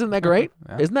help that her. isn't that great?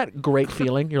 Yeah. Isn't that a great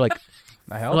feeling? You're like,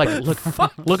 I help like her.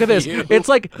 look at this. you. It's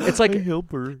like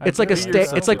help her. it's like a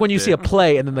You're it's like when you see a dick.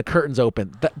 play and then the curtains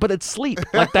open. But it's sleep.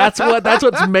 Like that's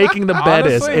what's making the bed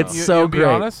Honestly, is. It's you, so you be great.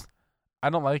 honest, I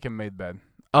don't like a made bed.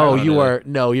 Oh, don't you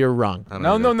either. you're wrong. I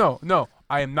don't No, either. no.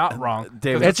 I am not wrong.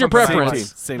 David, It's your something I preference.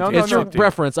 like. Same No, team. no, It's your no.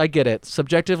 preference. I get it.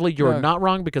 Subjectively, you're No. not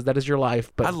wrong because that is your life.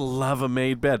 I But love a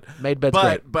made bed. made bed's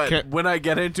great. But Can't- when I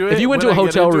get into it, If you went to when a I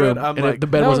get hotel into room it, I'm and like, if the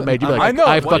bed No, wasn't made, you'd be I'm like, I know.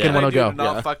 I What what fucking can want to I do go. to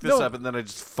not fuck this No. up, and then I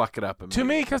just fuck it up. To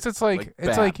me, because it's like it's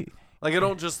bad. like Like I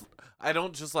don't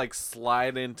just like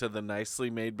slide into the nicely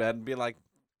made bed and be like,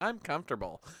 I'm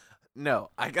comfortable. No,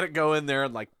 I gotta go in there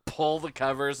and like pull the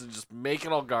covers and just make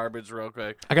it all garbage real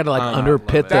quick. I gotta like I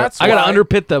underpit love the. it. I gotta That's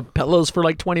underpit the pillows for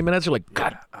like 20 minutes. You're like,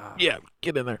 God, yeah,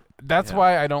 get in there. that's Yeah.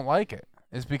 why I don't like it.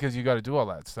 It's because you got to do all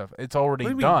that stuff. It's already What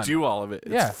do you mean done. do all of it?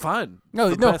 It's Yeah. fun. No,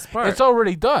 It's the no, best part. it's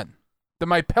already done.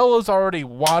 My pillow's already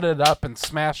wadded up and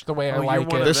smashed the way I Oh, you're like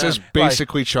one it. of This is them.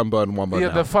 basically Chumba and Wumba Yeah,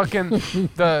 now. the fucking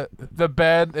the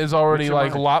bed is already Which am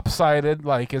like I? lopsided,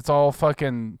 like it's all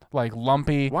fucking like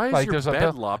lumpy. Why is like your there's a bed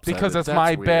pill- lopsided? Because it's That's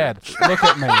my weird. bed. Look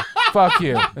at me. Fuck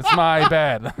you. It's my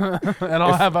bed, and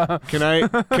I'll have a Can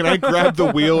I grab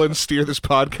the wheel and steer this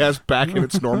podcast back in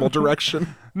its normal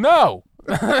direction? no,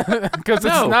 because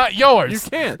No. it's not yours. You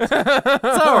can't. It's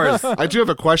ours. I do have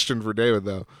a question for David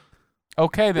though.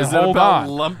 Okay, then Is it hold about on.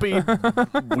 lumpy,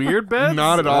 weird beds?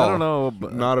 Not at all. I don't know.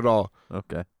 But, Not at all.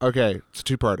 okay. Okay, it's a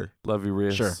two-parter. Love you,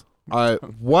 Reese. Sure.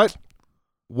 What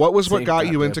was what Same got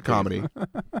you goddamn into thing. comedy,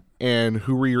 and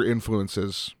who were your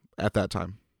influences at that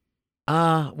time?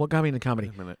 What got me into comedy?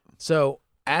 Wait a minute. So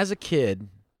as a kid,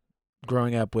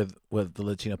 growing up with the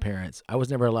Latino parents, I was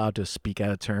never allowed to speak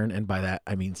out of turn, and by that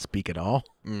I mean speak at all.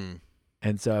 Mm.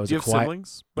 And so I was Do you a have quiet.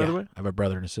 siblings, by the way? I have a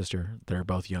brother and a sister. They're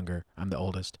both younger. I'm the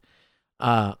oldest.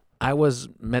 I was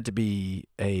meant to be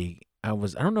I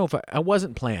don't know if I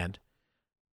wasn't planned,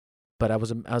 but I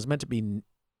was meant to be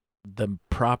the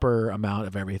proper amount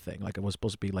of everything. Like I was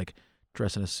supposed to be like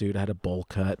dressed in a suit. I had a bowl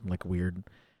cut, like weird.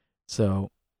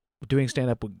 So doing stand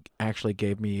up actually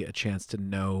gave me a chance to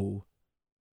know.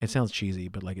 It sounds cheesy,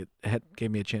 but like it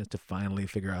gave me a chance to finally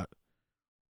figure out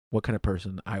what kind of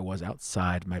person I was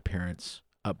outside my parents'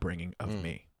 upbringing of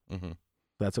me. Mm-hmm.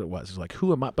 That's what it was. It's like,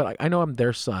 who am I? But I know I'm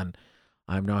their son.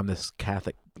 I know I'm this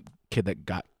Catholic kid that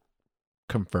got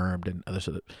confirmed and other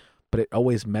stuff. But it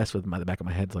always messed with the back of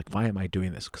my head. It's like, why am I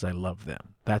doing this? Because I love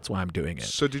them. That's why I'm doing it.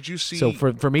 So did you see? So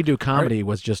for me to do comedy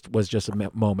was just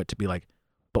a moment to be like,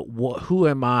 but who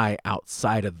am I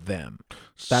outside of them?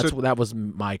 That was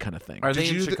my kind of thing. Are they Did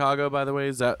in you Chicago, by the way?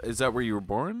 Is that where you were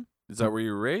born? Is that where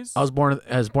you were raised? I was born in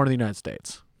the United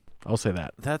States. I'll say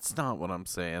that. That's not what I'm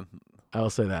saying. I'll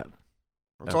say that.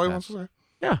 That's all he Okay. wants to say.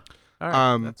 Yeah. All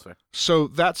right, Um, that's fair. So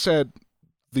that said,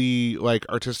 the like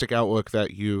artistic outlook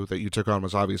that you took on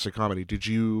was obviously comedy.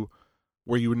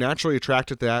 Were you naturally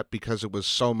attracted to that because it was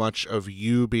so much of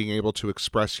you being able to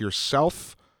express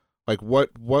yourself? Like what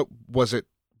was it?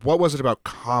 What was it about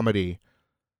comedy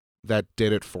that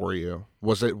did it for you?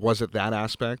 Was it that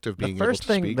aspect of being able to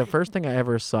speak? The first thing I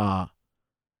ever saw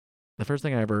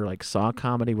like saw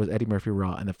comedy was Eddie Murphy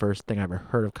Raw, and the first thing I ever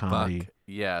heard of comedy Fuck.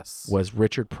 Yes. was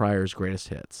Richard Pryor's Greatest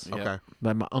Hits. Yep. Okay.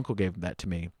 My uncle gave that to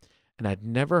me, and I'd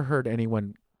never heard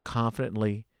anyone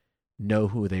confidently know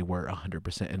who they were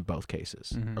 100% in both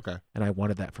cases. Mhm. Okay. And I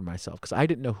wanted that for myself because I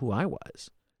didn't know who I was,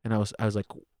 and I was like,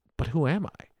 but who am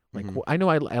I? Like Mhm. I know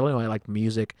I like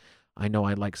music, I know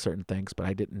I like certain things, but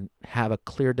I didn't have a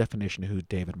clear definition of who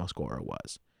David Moscora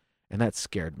was, and that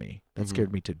scared me. That Mhm.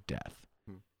 scared me to death,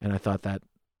 Mhm. and I thought that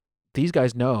these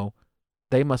guys know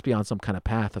they must be on some kind of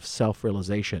path of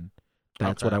self-realization.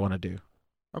 That's what Okay. I want to do,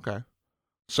 Okay.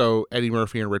 So Eddie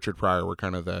Murphy and Richard Pryor were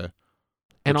kind of the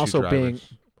and two also drivers.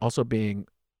 being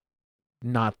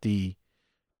not the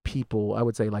people. I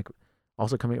would say like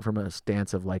also coming from a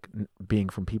stance of like being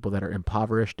from people that are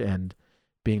impoverished and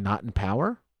being not in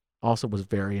power also was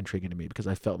very intriguing to me because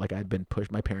I felt like I'd been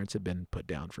pushed. My parents had been put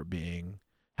down for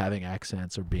having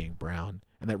accents or being brown,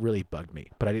 and that really bugged me.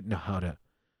 But I didn't know how to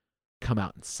come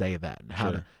out and say that, and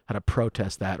how Sure. to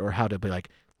protest that, or how to be like,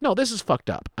 no, this is fucked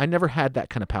up. I never had that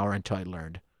kind of power until I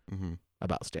learned Mm-hmm.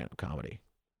 about stand-up comedy.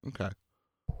 Okay.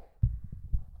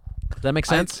 Does that make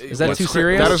sense? Is that what's too cra-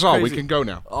 serious? That is all. We crazy. can go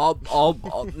now.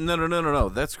 No.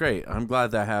 That's great. I'm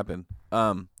glad that happened.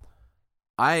 I'm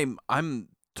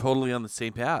totally on the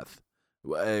same path,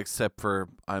 except for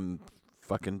I'm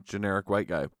fucking generic white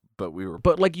guy. But we were.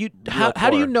 But like you, Real how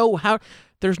do you poor. know how?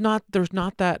 There's not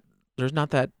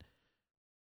that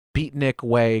beatnik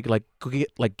way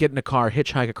get in a car,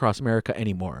 hitchhike across America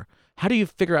anymore. How do you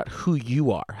figure out who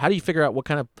you are? How do you figure out what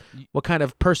kind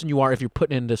of person you are if you're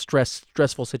put in a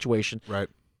stressful situation? Right.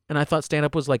 And I thought stand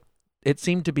up was like it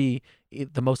seemed to be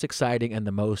the most exciting and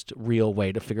the most real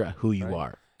way to figure out who you Right.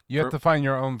 are. You have to find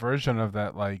your own version of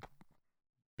that, like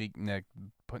beatnik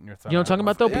putting your thumb. You know what I'm talking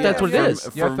out. about, though? But that's what it is.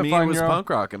 You have For to me, it find was your own- punk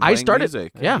rock and I playing started,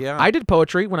 music. yeah, I did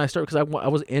poetry when I started because I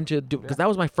was into because that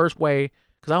was my first way.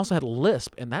 Because I also had a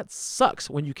lisp, and that sucks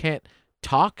when you can't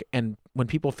talk and when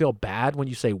people feel bad when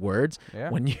you say words.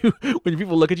 Yeah. When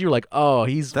people look at you like, oh,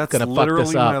 he's That's gonna fuck literally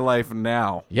this up. my life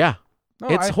now. Yeah, No,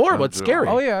 it's I- horrible. It's scary.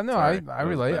 Oh yeah, no, Sorry, I that was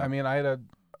relate. bad. I mean,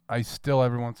 I still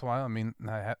every once in a while. I mean,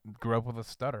 grew up with a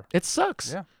stutter. It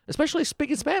sucks. Yeah. Especially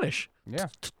speaking Spanish. Yeah.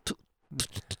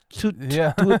 Tu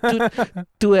Yeah.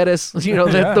 eres, you know,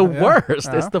 that's the Yeah, worst. It's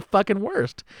uh-huh. the fucking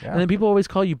worst. Yeah. And then people always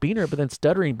call you Beaner, but then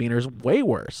stuttering Beaner's way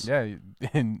worse. Yeah,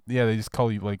 and they just call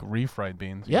you like refried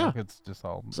beans. Yeah. Like, it's just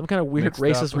all Some kind of weird mixed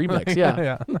racist up. remix. Yeah.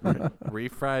 yeah,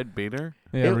 Refried beaner.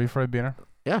 yeah, It- refried beaner.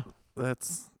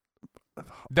 That's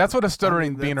That's what a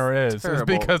stuttering that's beaner is. It's terrible.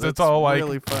 because That's it's all like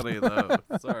really funny though.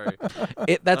 Sorry.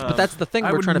 But that's the thing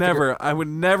I we're would trying to figure. I would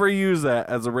never use that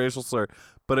as a racial slur,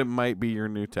 but it might be your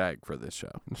new tag for this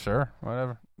show. sure,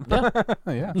 whatever. Yeah.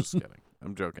 Yeah. Just kidding.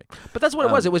 I'm joking. But that's what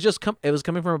it was. Um, It was just it was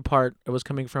coming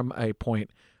from a point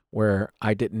where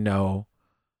I didn't know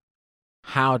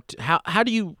how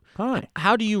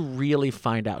do you really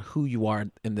find out who you are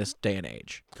in this day and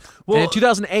age? Well, and in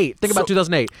 2008, think about so-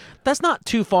 2008. That's not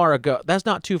too far ago. That's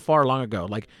not too far long ago.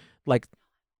 Like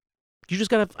you just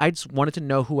gotta. I just wanted to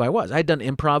know who I was. I had done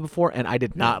improv before, and I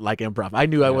did not like improv. I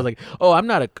knew I was like, oh, I'm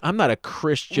not a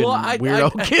Christian Well, I-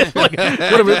 weirdo I- kid. Like,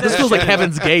 whatever. This feels like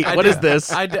Heaven's Gate. What is this?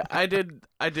 I did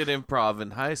improv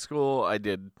in high school. I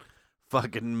did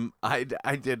fucking I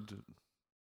did.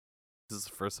 This is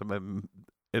the first time I'm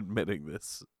admitting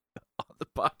this on the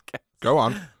podcast. Go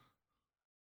on.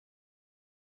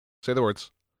 Say the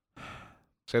words.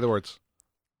 Say the words.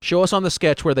 Show us on the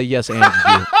sketch where they yes and you.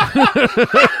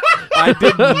 I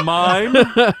did mime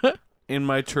in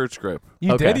my church group.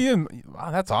 You Okay. did? Wow,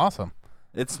 that's awesome.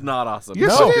 It's not awesome.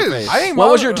 Yes, No. it is. I ain't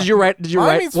What was mime- your? Did you write?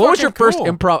 What Miming's was your fucking first cool.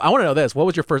 improv? I want to know this. What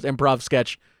was your first improv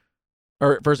sketch,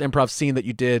 or first improv scene that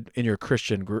you did in your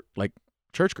Christian group, like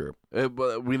church group?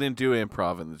 We didn't do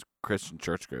improv in the Christian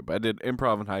church group. I did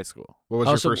improv in high school. What was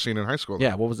Oh, your so- first scene in high school?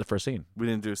 Yeah. What was the first scene? We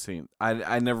didn't do a scene.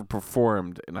 I never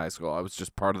performed in high school. I was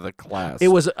just part of the class. It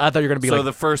was. I thought you were gonna be so like.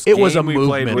 the first it was a game we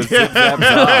played movement. was Zip Zap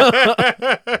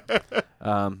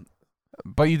Zop.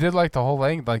 But you did like the whole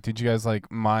thing. Like, did you guys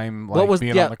like mime like What was-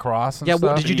 being yeah. on the cross and Yeah.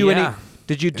 stuff? Did you do any? Yeah.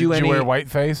 Did you do Did any? you wear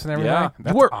whiteface and everything? Yeah.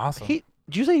 That's you were, awesome. Did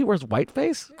you say he wears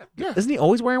whiteface? Yeah. Isn't he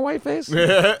always wearing whiteface?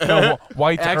 No,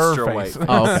 white Extra face. white.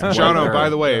 Oh, okay. Jono, White by hair.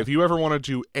 the way, if you ever want to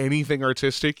do anything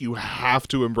artistic, you have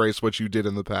to embrace what you did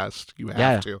in the past. You have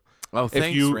Yeah. to. Oh, If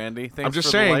thanks, you- Randy. Thanks just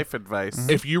for saying, the life advice.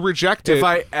 If you reject it, If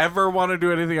I ever want to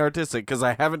do anything artistic, because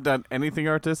I haven't done anything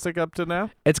artistic up to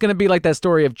now. It's gonna be like that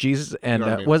story of Jesus and You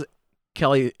know what I mean. was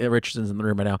Kelly Richardson's in the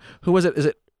room right now. Who was it? Is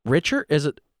it Richard? Is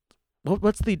it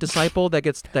what's the disciple that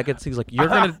gets? He's like, you're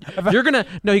gonna.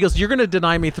 No, he goes, you're gonna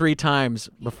deny me 3 times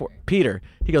before Peter.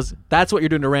 He goes, that's what you're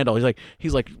doing to Randall.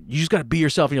 He's like, you just gotta be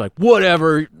yourself. And you're like,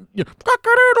 whatever.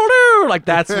 Like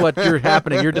that's what you're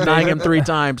happening. You're denying him 3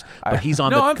 times, but he's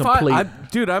on No, the I'm complete. fine.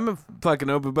 Dude, I'm a fucking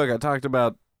open book. I talked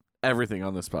about everything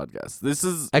on this podcast. This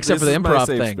is Except for this the is my improv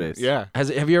safe thing. Space. yeah.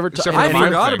 Have you ever? Except for I the mime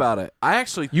forgot thing. about it. I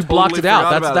actually You totally blocked it out.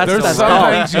 forgot That's about it. There's what that's some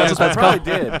called. things you That's just what I that's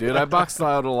probably called. did, dude. I boxed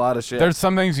out a lot of shit. There's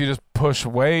some things you just push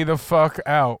way the fuck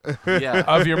out yeah.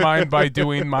 of your mind by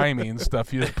doing miming and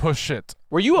stuff. You just push it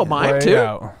Were you a mime way too?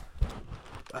 out.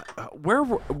 Where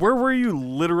were you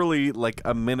literally like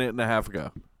a minute and a half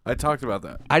ago? I talked about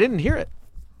that. I didn't hear it.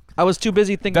 I was too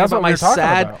busy thinking That's about what we my were talking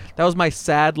sad. about. That was my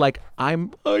sad. Like I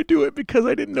do it because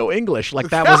I didn't know English. Like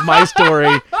that was my story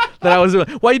that I was doing.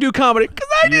 Why you do comedy? Because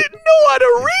I didn't know how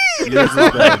to read. Yours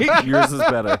is better. Yours is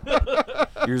better.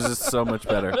 Yours is so much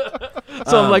better.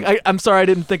 So I'm like, I'm sorry, I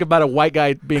didn't think about a white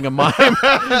guy being a mime.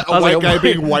 A white guy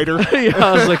being whiter. Yeah,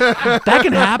 I was like, that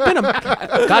can happen.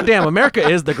 Goddamn, America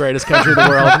is the greatest country in the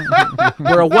world,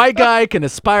 where a white guy can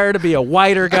aspire to be a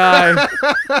whiter guy.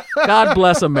 God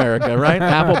bless America, right?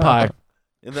 Apple pie.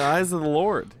 In the eyes of the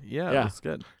Lord. Yeah, Yeah. that's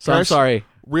good. So I'm Guys, sorry.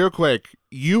 Real quick,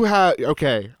 you have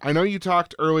okay. I know you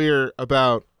talked earlier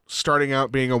about starting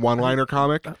out being a one-liner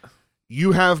comic.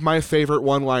 You have my favorite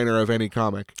one-liner of any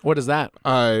comic. What is that?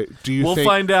 Do you We'll think?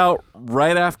 find out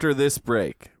right after this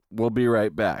break. We'll be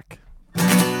right back.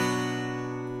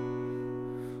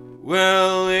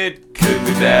 Well, it could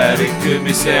be bad, it could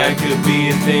be sad, could be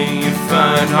a thing you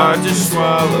find hard to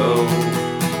swallow.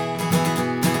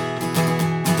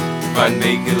 Might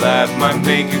make you laugh, might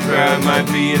make you cry, might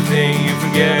be a thing you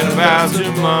forget about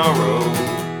tomorrow.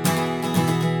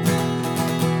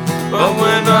 But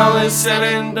when all is said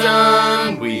and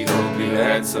done, we hope you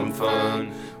had some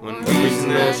fun. One reason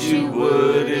that you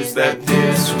would is that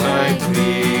this might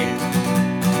be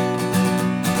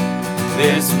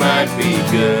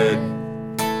good.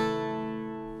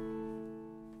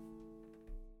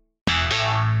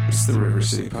 It's the River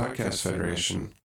City Podcast Federation.